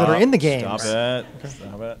the things that are in the games. Stop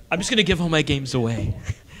it. I'm just going to give all my games away.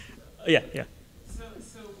 Yeah. So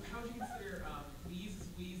how would you consider, we use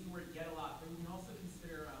the word get a lot, but we can also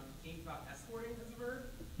consider games about escorting as a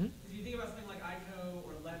verb. If you think about something like ICO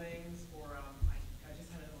or Lemmings, or I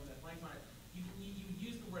just had a little bit blank on it, you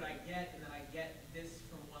use the word I get, and then I get this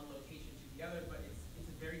from one location to the other, but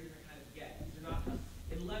it's a very different kind of get. These are not,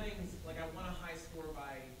 in Lemmings, like I want a high score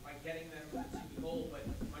by getting them to the goal, but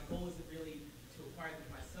my goal isn't really to acquire them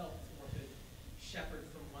myself, it's more to shepherd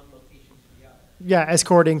from one location to the other. Yeah,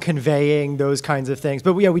 escorting, conveying, those kinds of things.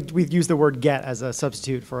 But we use the word get as a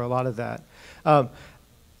substitute for a lot of that.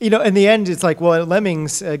 In the end, it's like, well, at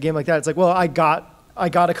Lemmings, a game like that, it's like, well, I got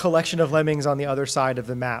a collection of Lemmings on the other side of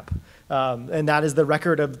the map. And that is the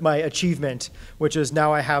record of my achievement, which is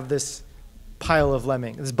now I have this pile of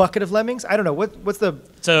lemmings. This bucket of lemmings? I don't know. What's the...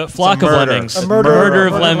 It's a flock of lemmings. A murder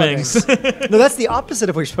of lemmings. No, that's the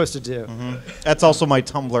opposite of what you're supposed to do. That's also my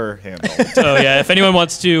Tumblr handle. So yeah, if anyone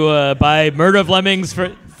wants to buy Murder of Lemmings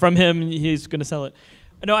from him, he's going to sell it.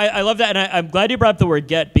 No, I love that, and I'm glad you brought up the word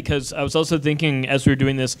get, because I was also thinking as we were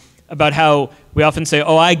doing this about how we often say,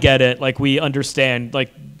 oh, I get it, like we understand.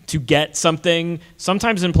 Like to get something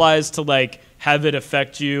sometimes implies to have it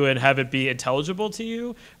affect you and have it be intelligible to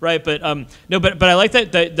you, right? But but I like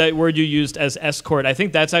that word you used as escort. I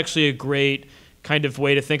think that's actually a great kind of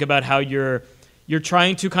way to think about how you're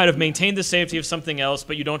trying to kind of maintain the safety of something else,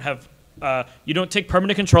 but you don't have you don't take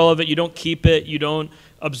permanent control of it, you don't keep it, you don't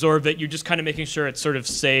absorb it, you're just kind of making sure it's sort of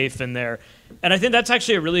safe in there. And I think that's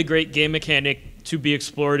actually a really great game mechanic to be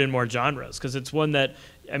explored in more genres, because it's one that,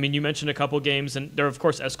 I mean, you mentioned a couple games, and there are, of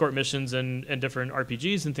course, escort missions and different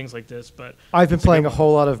RPGs and things like this, but... I've been playing a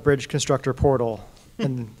whole lot of Bridge Constructor Portal,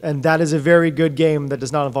 and that is a very good game that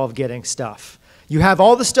does not involve getting stuff. You have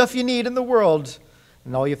all the stuff you need in the world,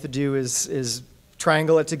 and all you have to do is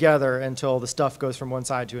triangle it together until the stuff goes from one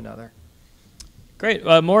side to another. Great.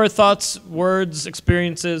 More thoughts, words,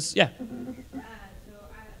 experiences? Yeah. So when we first started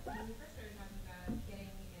talking about getting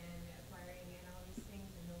and acquiring and all these things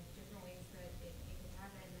and the different ways that it can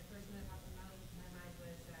happen, the first one that popped in my mind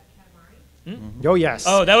was Katamari. Oh, yes.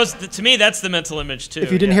 Oh, that was to me. That's the mental image too.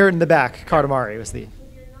 If you didn't hear it in the back, Katamari was the...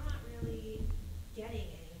 You're not really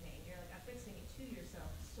getting anything. You're affixing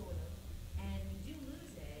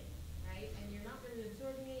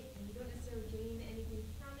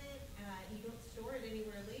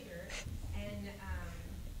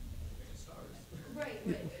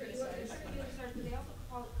But they also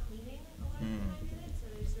call it cleaning a lot of the time in it, so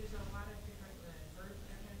there's a lot of different verbs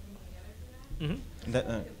that are kind of coming together for that. Mm-hmm. That,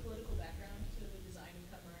 Like a political background to the design of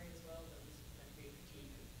Katamari as well, that was meant to be a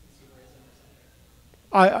critique of consumerism or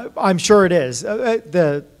something. I'm sure it is.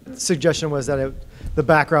 The suggestion was that the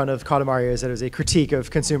background of Katamari is that it was a critique of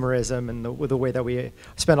consumerism and the way that we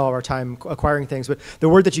spend all of our time acquiring things. But the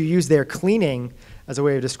word that you use there, cleaning, as a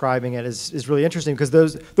way of describing it is really interesting because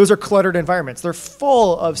those are cluttered environments. They're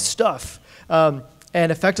full of stuff. And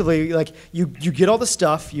effectively, like you get all the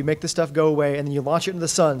stuff, you make the stuff go away, and then you launch it into the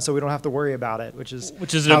sun, so we don't have to worry about it, which is an how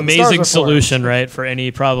the stars amazing are solution, right, for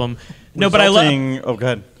any problem. No, but I love. Oh, go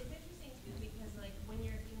ahead. It's interesting too because like when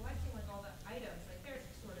you're collecting like all the items, like they're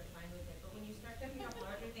sort of fine with it, but when you start picking up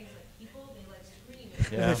larger things like people, they like scream.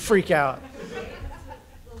 Yeah. They freak out. The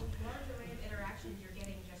large array of interactions you're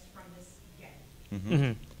getting just from this get.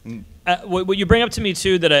 What you bring up to me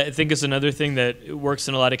too that I think is another thing that works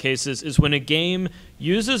in a lot of cases is when a game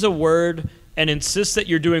uses a word and insists that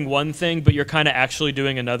you're doing one thing, but you're kind of actually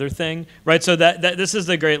doing another thing, right? So that this is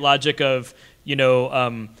the great logic of,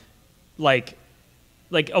 like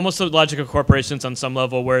almost the logic of corporations on some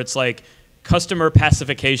level, where it's like customer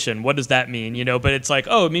pacification. What does that mean? But it's like,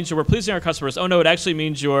 oh, it means we're pleasing our customers. Oh no, it actually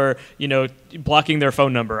means you're, blocking their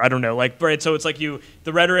phone number. I don't know, right? So it's like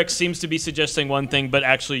the rhetoric seems to be suggesting one thing, but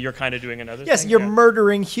actually you're kind of doing another. Yes, thing. you're Yeah.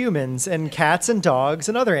 murdering humans and cats and dogs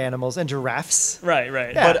and other animals and giraffes. Right.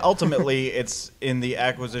 Yeah. But ultimately, it's in the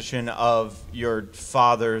acquisition of your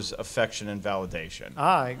father's affection and validation.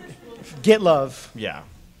 Get love. Yeah.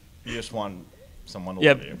 You just want someone to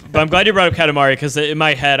Yeah, love you. but I'm glad you brought up Katamari because in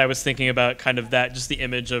my head I was thinking about kind of that, just the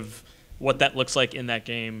image of what that looks like in that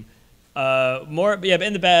game. But in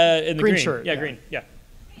the Green green shirt, Yeah, yeah. green. Yeah.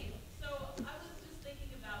 Hey, so I was just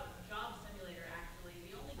thinking about Job Simulator, actually.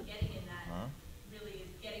 The only getting in that really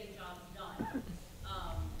is getting jobs done,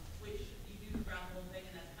 which you do throughout the whole thing,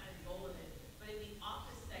 and that's kind of the goal of it. But in the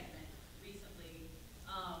Office segment recently,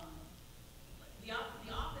 the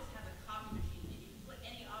Office has a copy machine, and you can put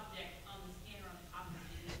any object on the scanner on the copy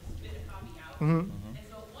machine and spit a copy out. And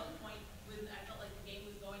so at one point, when I felt like the game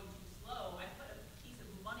was going too slow, I put a piece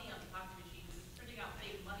of money on the copy machine, and was printing out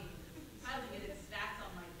fake money, and piling it in stacks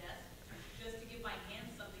on my desk, just to give my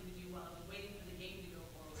hands something to do while I was waiting for the game to go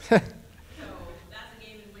forward. So that's a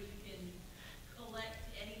game in which you can collect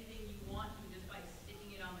anything you want to just by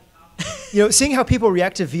sticking it on the copy. Seeing how people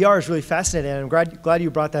react to VR is really fascinating, and I'm glad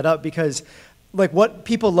you brought that up because like what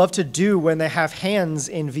people love to do when they have hands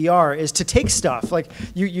in VR is to take stuff. Like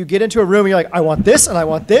you get into a room and you're like, I want this and I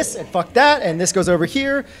want this and fuck that and this goes over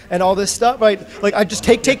here and all this stuff, right? Like I just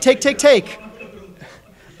take.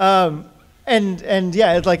 And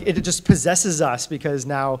yeah, it just possesses us because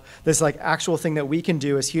now this like actual thing that we can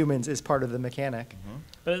do as humans is part of the mechanic.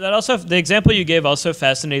 But that also, the example you gave also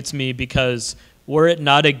fascinates me because were it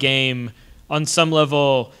not a game, on some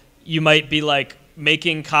level, you might be like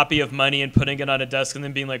making copy of money and putting it on a desk and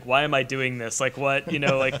then being like, why am I doing this? Like what,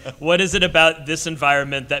 what is it about this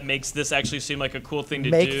environment that makes this actually seem like a cool thing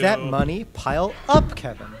to do? Make that money pile up,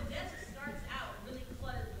 Kevin. The desk starts out really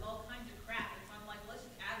cluttered with all kinds of crap, and so I'm like, let's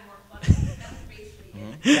just add more clutter. That's basically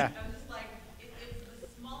it. Yeah. I was just like, it's the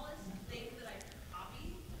smallest thing that I could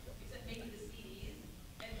copy, except maybe the CDs,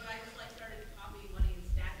 but I just like started copying money and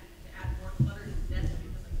stacking it to add more clutter to the desk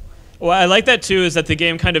because I could. Well, I like that too, is that the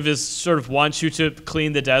game kind of is sort of wants you to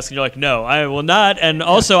clean the desk and you're like, no, I will not. And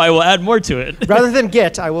also I will add more to it. Rather than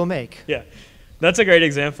get, I will make. Yeah. That's a great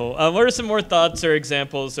example. What are some more thoughts or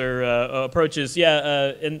examples or approaches?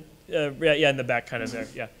 Yeah, in the back kind of there.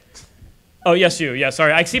 Yeah. Oh, yes, you. Yeah,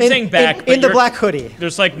 sorry. I keep saying back. but in the you're- black hoodie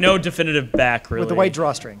There's like no definitive back, really. with the white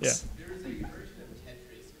drawstrings. Yeah. There's a version of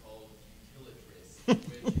Tetris called Utilitris, which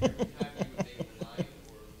every time you make a line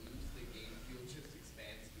or lose, the game field just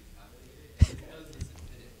expands to accommodate it, and it does this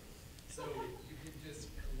infinitely. So you can just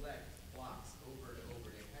collect blocks over and over,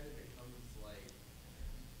 and it kind of becomes like,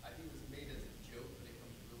 I think it was made as a joke, but it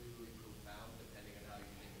becomes really, really profound depending on how you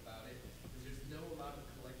think about it. Because there's no amount of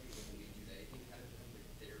collecting that will lead you to anything, kind of becomes like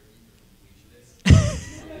therapy for completionists.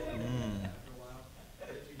 After a while, but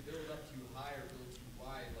if you build up too high or build too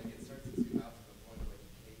wide, like it starts to zoom out to the point where like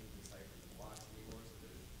you can't even decipher the blocks anymore. So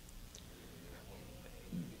there's no point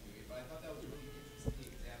in doing it. But I thought that was a really interesting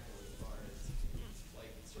example as far as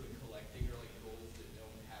like sort of collecting or like goals that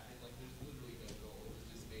don't happen. Like there's literally no goal. It was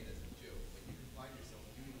just made as a joke. But you can find yourself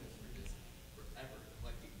doing this for just forever,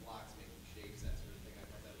 collecting blocks, making shapes, that sort of thing. I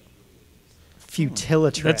thought that was really interesting.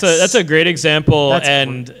 Futilitarian. That's a great example That's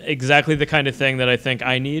and exactly the kind of thing that I think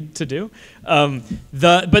I need to do.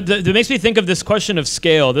 That makes me think of this question of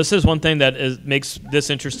scale. This is one thing that makes this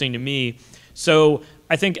interesting to me. So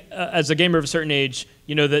I think as a gamer of a certain age,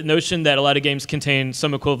 you know, the notion that a lot of games contain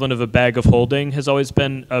some equivalent of a bag of holding has always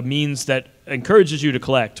been a means that encourages you to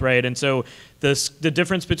collect, right? And so the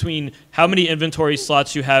difference between how many inventory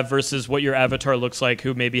slots you have versus what your avatar looks like,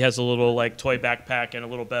 who maybe has a little like toy backpack and a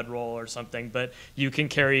little bedroll or something, but you can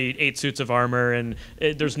carry 8 suits of armor and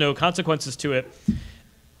there's no consequences to it.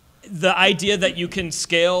 The idea that you can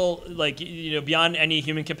scale, like, you know, beyond any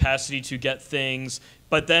human capacity to get things,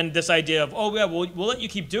 but then this idea of, oh yeah, we'll let you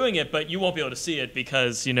keep doing it, but you won't be able to see it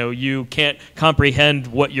because, you know, you can't comprehend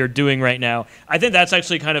what you're doing right now. I think that's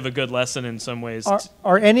actually kind of a good lesson in some ways.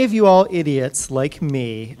 Are any of you all idiots like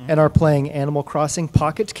me and are playing Animal Crossing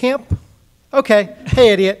Pocket Camp? Okay, hey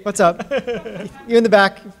idiot, what's up? You in the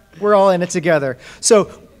back, we're all in it together.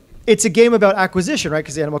 So it's a game about acquisition, right?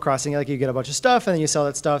 Because Animal Crossing, like, you get a bunch of stuff and then you sell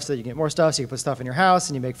that stuff so that you get more stuff, so you can put stuff in your house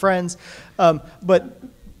and you make friends. But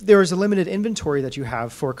there is a limited inventory that you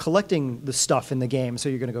have for collecting the stuff in the game. So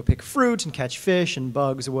you're going to go pick fruit and catch fish and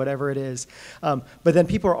bugs or whatever it is. But then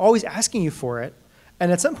people are always asking you for it.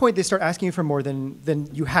 And at some point, they start asking you for more than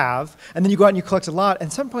you have. And then you go out and you collect a lot. And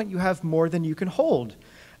at some point, you have more than you can hold.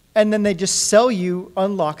 And then they just sell you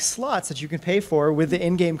unlocked slots that you can pay for with the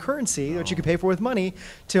in-game currency, that you can pay for with money,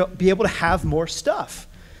 to be able to have more stuff.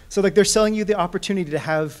 So like, they're selling you the opportunity to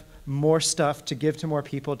have more stuff, to give to more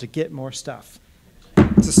people, to get more stuff.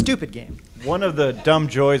 It's a stupid game. One of the dumb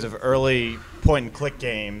joys of early point-and-click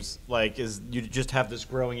games, like, is you just have this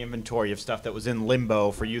growing inventory of stuff that was in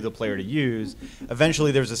limbo for you, the player, to use.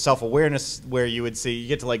 Eventually, there's a self-awareness where you would see, you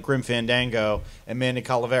get to like Grim Fandango, and Manny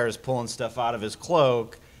Calavera's pulling stuff out of his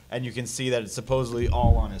cloak, and you can see that it's supposedly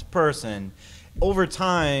all on his person. Over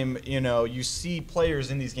time, you know, you see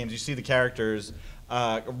players in these games, you see the characters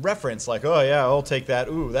reference, like, oh yeah, I'll take that.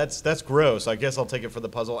 Ooh, that's gross. I guess I'll take it for the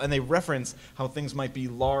puzzle. And they reference how things might be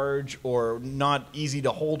large or not easy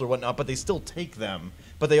to hold or whatnot, but they still take them.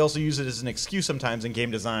 But they also use it as an excuse sometimes in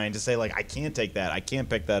game design to say, like, I can't take that. I can't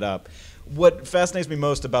pick that up. What fascinates me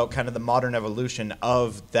most about kind of the modern evolution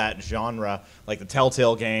of that genre, like the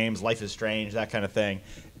Telltale games, Life is Strange, that kind of thing,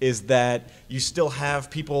 is that you still have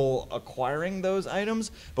people acquiring those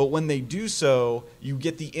items, but when they do so, you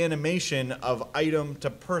get the animation of item to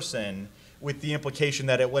person with the implication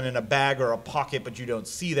that it went in a bag or a pocket, but you don't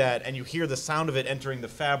see that, and you hear the sound of it entering the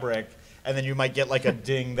fabric, and then you might get like a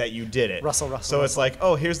ding that you did it. Rustle, rustle. So rustle. it's like,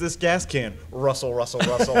 oh, here's this gas can. Rustle, rustle,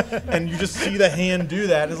 rustle. And you just see the hand do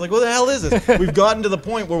that. And it's like, what the hell is this? We've gotten to the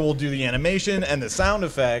point where we'll do the animation and the sound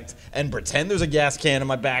effect and pretend there's a gas can in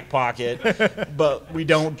my back pocket, but we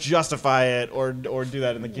don't justify it or do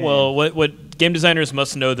that in the game. Well, what game designers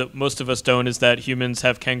must know that most of us don't is that humans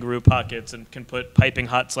have kangaroo pockets and can put piping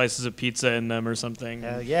hot slices of pizza in them or something.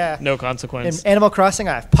 Hell yeah. No consequence. In Animal Crossing,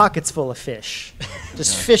 I have pockets full of fish.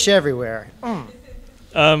 Just fish everywhere.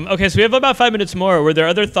 Okay, so we have about 5 minutes more. Were there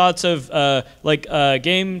other thoughts of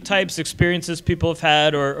game types, experiences people have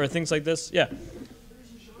had, or things like this? Yeah. There's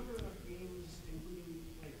a genre of games, including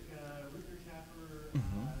like Ritter Capper,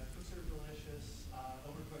 Cooks Are Delicious,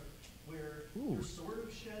 Overcooked, where you're sort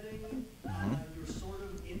of shedding, you're sort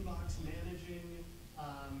of inbox managing,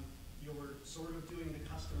 you're sort of doing the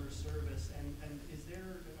customer service, and is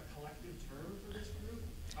there a collective term for this group?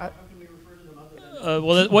 How can we refer to them other than?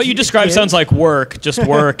 Well, what you described sounds like work, just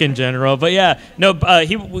work in general. But yeah, no, I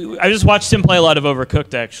just watched him play a lot of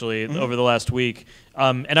Overcooked, actually, over the last week.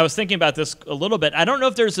 And I was thinking about this a little bit. I don't know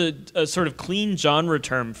if there's a sort of clean genre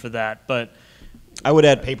term for that, but I would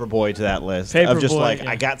add Paperboy to that list. Of just Paperboy, like,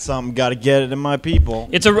 yeah. I got something, got to get it in my people.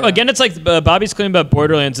 again, it's like Bobby's claim about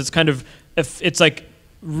Borderlands. It's kind of, it's like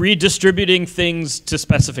redistributing things to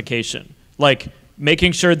specification, like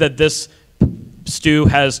making sure that this stew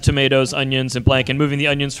has tomatoes, onions, and blank, and moving the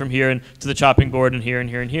onions from here and to the chopping board and here and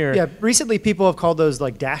here and here. Yeah, recently people have called those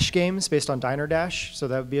like dash games based on Diner Dash, so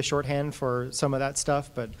that would be a shorthand for some of that stuff,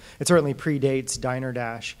 but it certainly predates Diner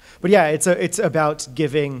Dash. But yeah, it's about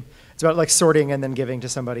giving, it's about like sorting and then giving to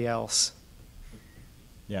somebody else.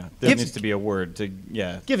 Yeah, there needs to be a word to,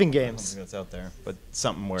 Giving I don't games. think that's out there, but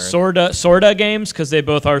something where... Sorta games, because they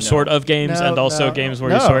both are sort of games No, and also no, games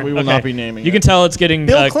where no. you sort. We will not be naming You it. can tell it's getting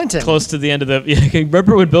Bill Clinton. close to the end of the...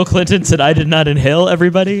 Remember when Bill Clinton said, "I did not inhale,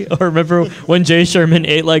 everybody"? Or remember when Jay Sherman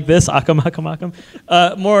ate like this? Akam, akam, akam.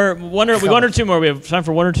 One or two more. We have time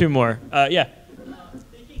for one or two more. Yeah.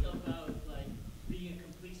 Thinking about like being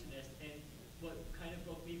a completionist, and what kind of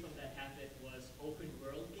broke me from that habit was open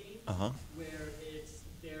world games, where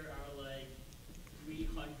there are like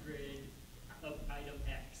 300 of item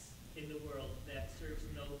X in the world that serves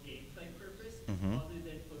no gameplay purpose, other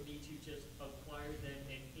than for me to just acquire them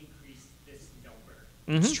and increase this number.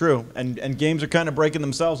 It's true, and games are kind of breaking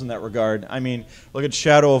themselves in that regard. I mean, look at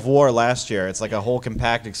Shadow of War last year. It's like a whole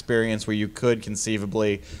compact experience where you could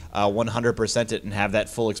conceivably 100% it and have that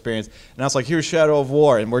full experience. And now it's like, here's Shadow of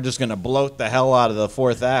War, and we're just going to bloat the hell out of the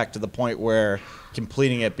fourth act to the point where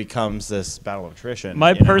completing it becomes this battle of attrition.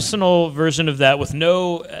 My personal version of that, with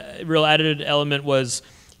no real added element, was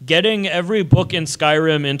getting every book in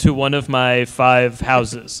Skyrim into one of my 5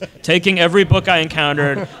 houses, taking every book I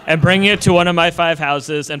encountered and bringing it to one of my 5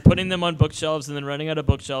 houses and putting them on bookshelves and then running out of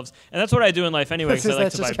bookshelves. And that's what I do in life anyway, because I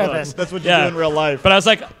like to buy books. That's what you do in real life. But I was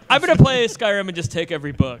like, I'm going to play Skyrim and just take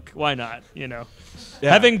every book. Why not, you know? Yeah.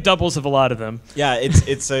 Having doubles of a lot of them. Yeah,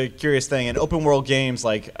 it's a curious thing. And open world games,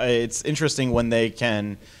 like, it's interesting when they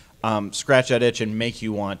can scratch that itch and make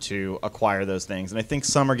you want to acquire those things. And I think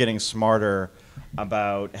some are getting smarter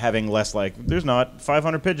about having less, like, there's not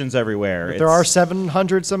 500 pigeons everywhere. There are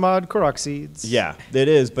 700 some odd Korok seeds. Yeah, it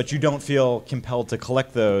is, but you don't feel compelled to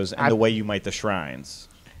collect those in the way you might the shrines.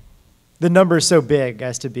 The number is so big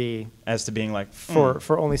as to being like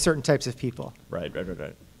for only certain types of people. Right.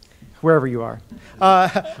 Wherever you are.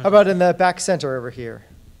 How about in the back center over here?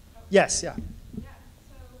 Yes, yeah. Yeah,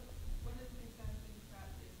 so one of the things that I'm thinking about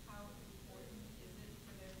is how important is it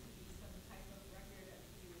for there to be some type of record of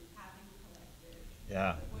you having collected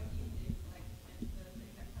Yeah. what you did collect. And the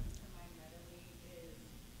thing that comes to mind readily is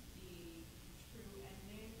the true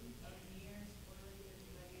ending of Nier. Spoiler,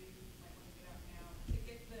 anybody might want to get out now. To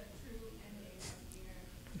get the true ending of Nier,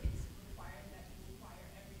 it's required that you acquire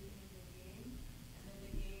everything in the game, and then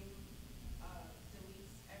the game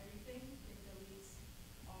deletes everything. It deletes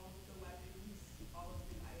all of the weapons, all of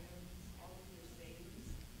the items, all of your saves,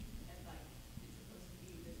 and like it's supposed to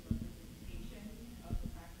be this representation of the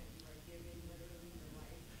fact that you are giving literally your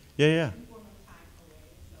life Yeah. in form of time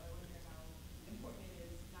away. So I wonder how important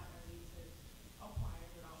it is not only to acquire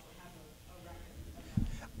but also have a record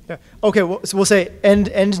of that. Yeah. Okay, well, so we'll say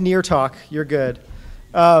end near talk. You're good.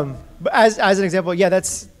 But as an example, yeah,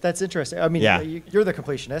 that's interesting. I mean, Yeah. you're the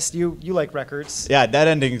completionist. You like records. Yeah, that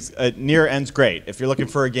ending's Nier ends great. If you're looking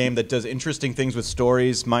for a game that does interesting things with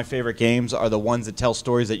stories, my favorite games are the ones that tell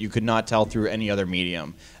stories that you could not tell through any other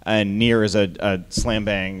medium. And Nier is a slam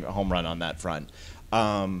bang home run on that front.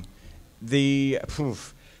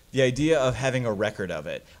 The idea of having a record of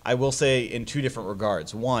it, I will say in 2 different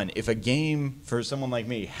regards. One, if a game, for someone like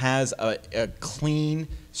me, has a clean,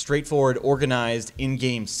 straightforward, organized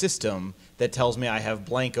in-game system that tells me I have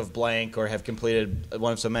blank of blank or have completed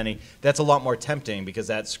one of so many, that's a lot more tempting because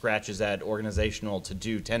that scratches that organizational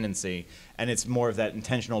to-do tendency, and it's more of that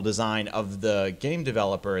intentional design of the game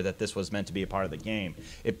developer that this was meant to be a part of the game.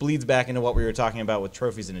 It bleeds back into what we were talking about with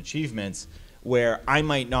trophies and achievements, where I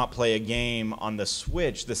might not play a game on the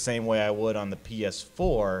Switch the same way I would on the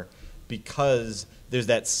PS4 because there's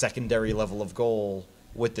that secondary level of goal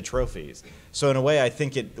with the trophies. So in a way, I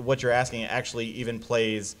think what you're asking actually even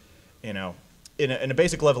plays, in a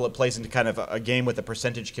basic level, it plays into kind of a game with a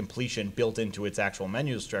percentage completion built into its actual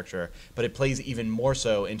menu structure, but it plays even more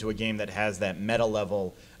so into a game that has that meta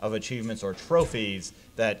level of achievements or trophies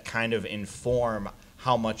that kind of inform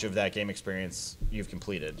how much of that game experience you've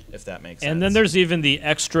completed, if that makes sense. And then there's even the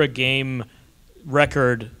extra game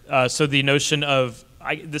record. So the notion of,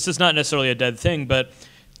 this is not necessarily a dead thing, but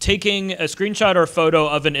taking a screenshot or photo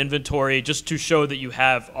of an inventory just to show that you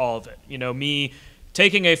have all of it. Me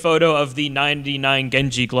taking a photo of the 99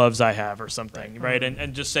 Genji gloves I have or something, right?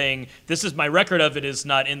 And just saying, this is my record of it is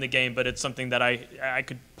not in the game, but it's something that I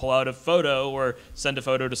could pull out a photo or send a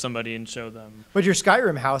photo to somebody and show them. But your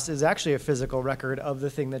Skyrim house is actually a physical record of the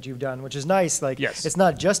thing that you've done, which is nice. Like, yes. It's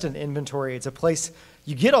not just an inventory. It's a place.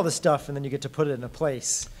 You get all the stuff, and then you get to put it in a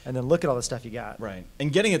place, and then look at all the stuff you got. Right.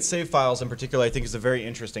 And getting at save files in particular, I think, is a very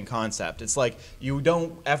interesting concept. It's like you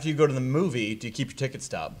don't, after you go to the movie, do you keep your ticket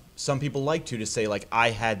stub? Some people like to say, like, I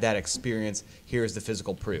had that experience, here's the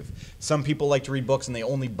physical proof. Some people like to read books, and they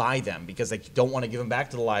only buy them because they don't want to give them back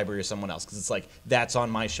to the library or someone else, because it's like, that's on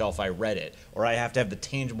my shelf, I read it. Or I have to have the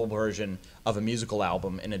tangible version of a musical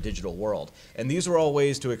album in a digital world. And these are all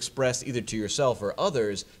ways to express either to yourself or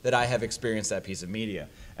others that I have experienced that piece of media.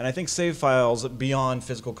 And I think save files beyond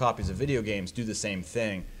physical copies of video games do the same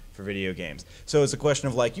thing for video games. So it's a question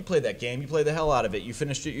of, like, you played that game, you played the hell out of it, you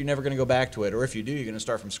finished it, you're never going to go back to it, or if you do, you're going to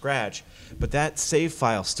start from scratch. But that save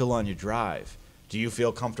file's still on your drive. Do you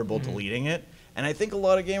feel comfortable deleting it? And I think a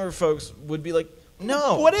lot of gamer folks would be like,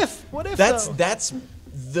 no. What if? That's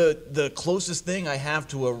the closest thing I have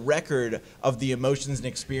to a record of the emotions and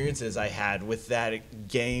experiences I had with that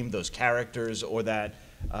game, those characters, or that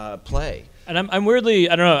play. And I'm weirdly,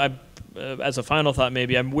 I don't know, as a final thought,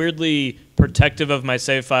 maybe I'm weirdly protective of my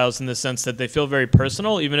save files in the sense that they feel very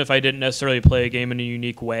personal, even if I didn't necessarily play a game in a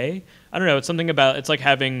unique way. I don't know. It's something about it's like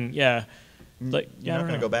having like You're not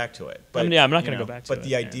going to go back to it. But, I'm not going to go back to it. But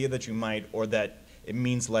the idea that you might, or that it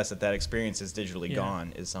means less that that experience is digitally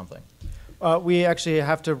gone, is something. We actually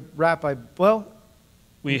have to wrap.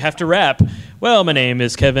 We have to wrap. Well, my name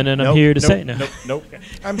is Kevin, and I'm here to say no. Nope.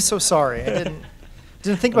 I'm so sorry. I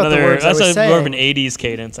didn't think about the words I was that's saying. more of an '80s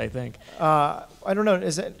cadence, I think. I don't know.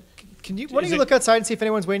 Is it? Why don't you look outside and see if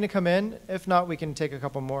anyone's waiting to come in? If not, we can take a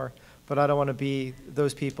couple more. But I don't want to be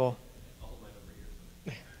those people.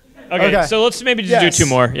 Okay, so let's maybe just do two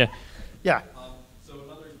more. Yeah. Yeah. So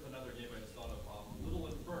another game I just thought of, Little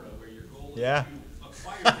Inferno, where your goal is Yeah. to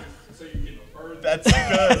acquire things so you can burn them. That's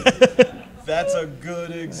good. That's a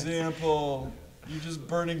good example. You're just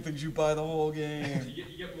burning things, you buy the whole game. You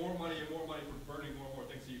get more money and more money for burning more and more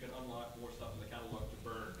things so you can unlock more stuff in the catalog to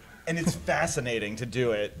burn. And it's fascinating to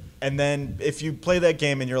do it. And then if you play that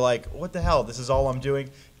game and you're like, what the hell, this is all I'm doing,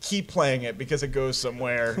 keep playing it because it goes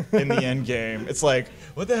somewhere in the end game. It's like,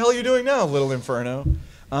 what the hell are you doing now, Little Inferno?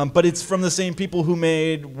 But it's from the same people who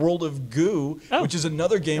made World of Goo, which is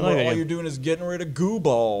another game where all you're doing is getting rid of goo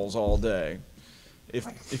balls all day.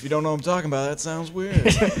 If you don't know what I'm talking about, that sounds weird.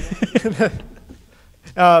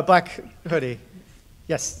 Black hoodie.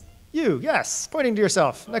 Yes. You. Yes. Pointing to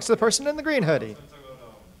yourself next to the person in the green hoodie.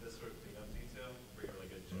 This sort of cleanup detail, where you're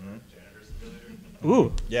like a janitor simulator.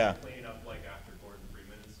 Ooh. Yeah. Cleaning up like after Gordon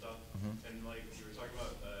Freeman and stuff. And like you were talking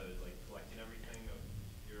about like collecting everything.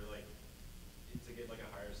 You're like to get like a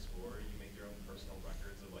higher score, you make your own personal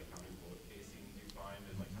records of like how many bullet casings you find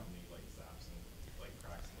and like how many like zaps and like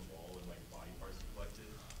cracks in the wall and like body parts you collected.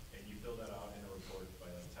 And you fill that out in a report by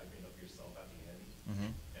like typing it up yourself at the end.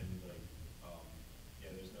 And like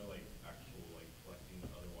there's no like actual like collecting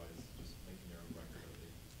otherwise, just making your own record of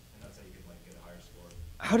it. And that's how you can like get a higher score.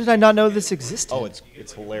 How did I not know this existed? Oh, it's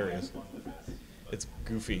hilarious. It's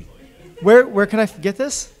goofy. Where can I get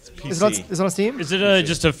this? It's Is it PC. on Steam? Is it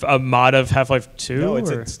just a mod of Half-Life 2? No, it's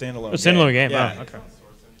a or? standalone A standalone game. Yeah. Oh, okay.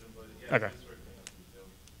 Okay.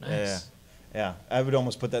 Yeah. Yeah. I would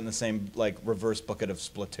almost put that in the same like reverse bucket of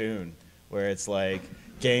Splatoon, where it's like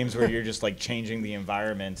games where you're just like changing the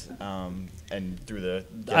environment and through the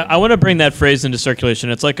I want to bring that phrase into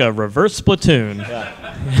circulation. It's like a reverse Splatoon.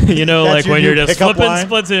 Yeah. You know, That's like your when new you're just pickup flipping line?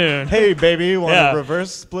 Splatoon. Hey baby, want Yeah. a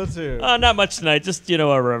reverse Splatoon? Not much tonight. Just a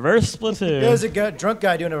reverse Splatoon. There's a drunk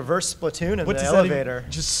guy doing a reverse Splatoon in What the does that even- elevator.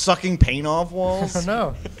 just sucking paint off walls? I don't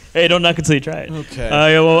know. Hey, don't knock until you try it. Okay.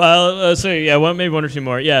 Yeah, well, so yeah, maybe one or two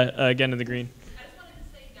more. Yeah, again in the green. I just wanted to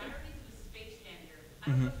say Diaries of a Space Janitor. I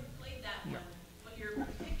don't know if you played that one, but you're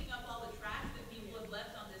picking up all the trash that people have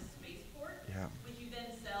left on this spaceport, which you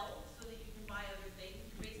then sell so that you can buy other things.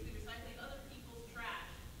 You're basically recycling other people's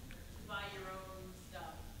trash to buy your own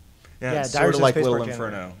stuff. Yeah, it's Diaries sort of of a like Little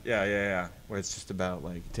Spaceport Inferno. Yeah. Where it's just about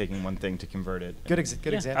like taking one thing to convert it. Good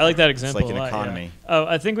example. I like that example. like an a lot, economy. Yeah. Oh,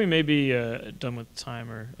 I think we may be done with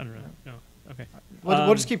time, or I don't know. No. Okay.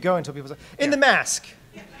 We'll just keep going until people say, in the mask.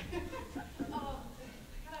 Kind of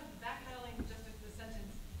backpedaling just the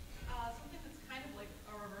sentence. Something that's kind of like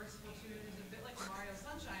a reverse Splatoon is a bit like Mario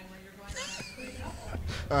Sunshine, where you're going to clean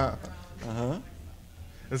up all the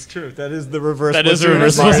That's true. That is the reverse. That is the Splatoon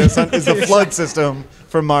reverse Mario Splatoon. is the flood system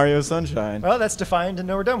for Mario Sunshine. Well, that's defined, and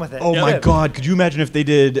now we're done with it. Oh my Good. God! Could you imagine if they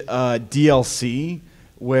did DLC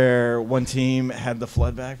where one team had the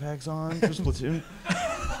flood backpacks on for Splatoon?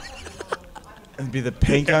 It'd be the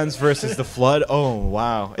paint guns versus the flood. Oh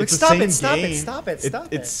wow! Look, It's the stop same it, stop it, game. stop it, stop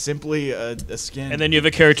it. It's simply a skin. And then you have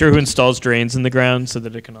a character who installs drains in the ground so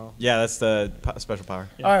that it can all. yeah, that's the special power.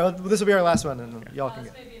 Yeah. All right, well, this will be our last one, and y'all can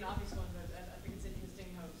This go. may be an obvious one, but I think it's interesting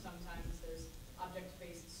how sometimes there's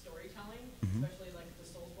object-based storytelling, especially like the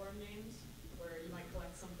Soulsborne games, where you might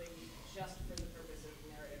collect something just for the purpose of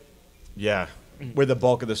narrative. Yeah, where the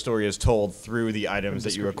bulk of the story is told through the items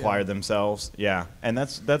that you descript- acquire themselves. Yeah, and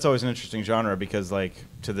that's always an interesting genre because like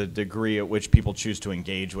to the degree at which people choose to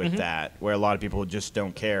engage with that, where a lot of people just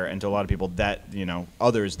don't care, and to a lot of people that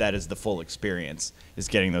others that is the full experience is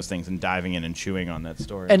getting those things and diving in and chewing on that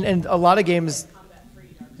story. And a lot of games,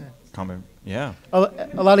 Combat, yeah.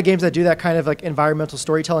 a lot of games that do that kind of like environmental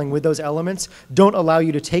storytelling with those elements don't allow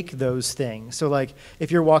you to take those things. So like if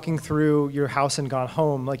you're walking through your house and gone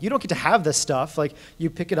home, like you don't get to have this stuff. Like you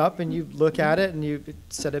pick it up and you look at it and you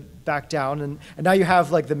set it back down, and now you have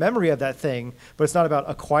like the memory of that thing, but it's not about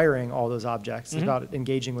acquiring all those objects. It's about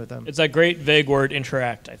engaging with them. It's that great vague word,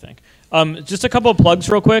 interact, I think. Just a couple of plugs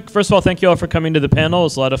real quick. First of all, thank you all for coming to the panel.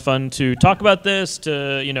 It's a lot of fun to talk about this,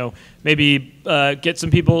 to maybe get some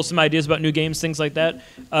people some ideas about new games, things like that.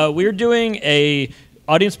 We're doing a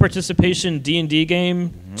audience participation D&D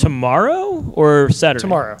game tomorrow or Saturday?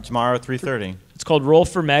 Tomorrow. Tomorrow, 3:30. It's called Roll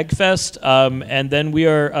for MAGFest, and then we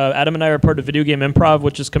are Adam and I are part of Video Game Improv,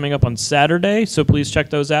 which is coming up on Saturday. So please check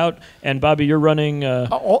those out. And Bobby, you're running.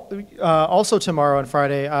 Also tomorrow and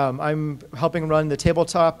Friday, I'm helping run the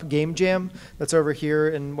tabletop game jam that's over here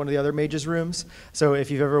in one of the other mages' rooms. So if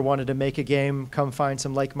you've ever wanted to make a game, come find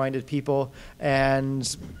some like-minded people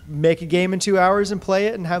and make a game in 2 hours and play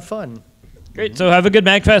it and have fun. Great. So have a good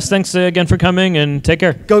MAGFest. Thanks again for coming, and take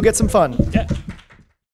care. Go get some fun. Yeah.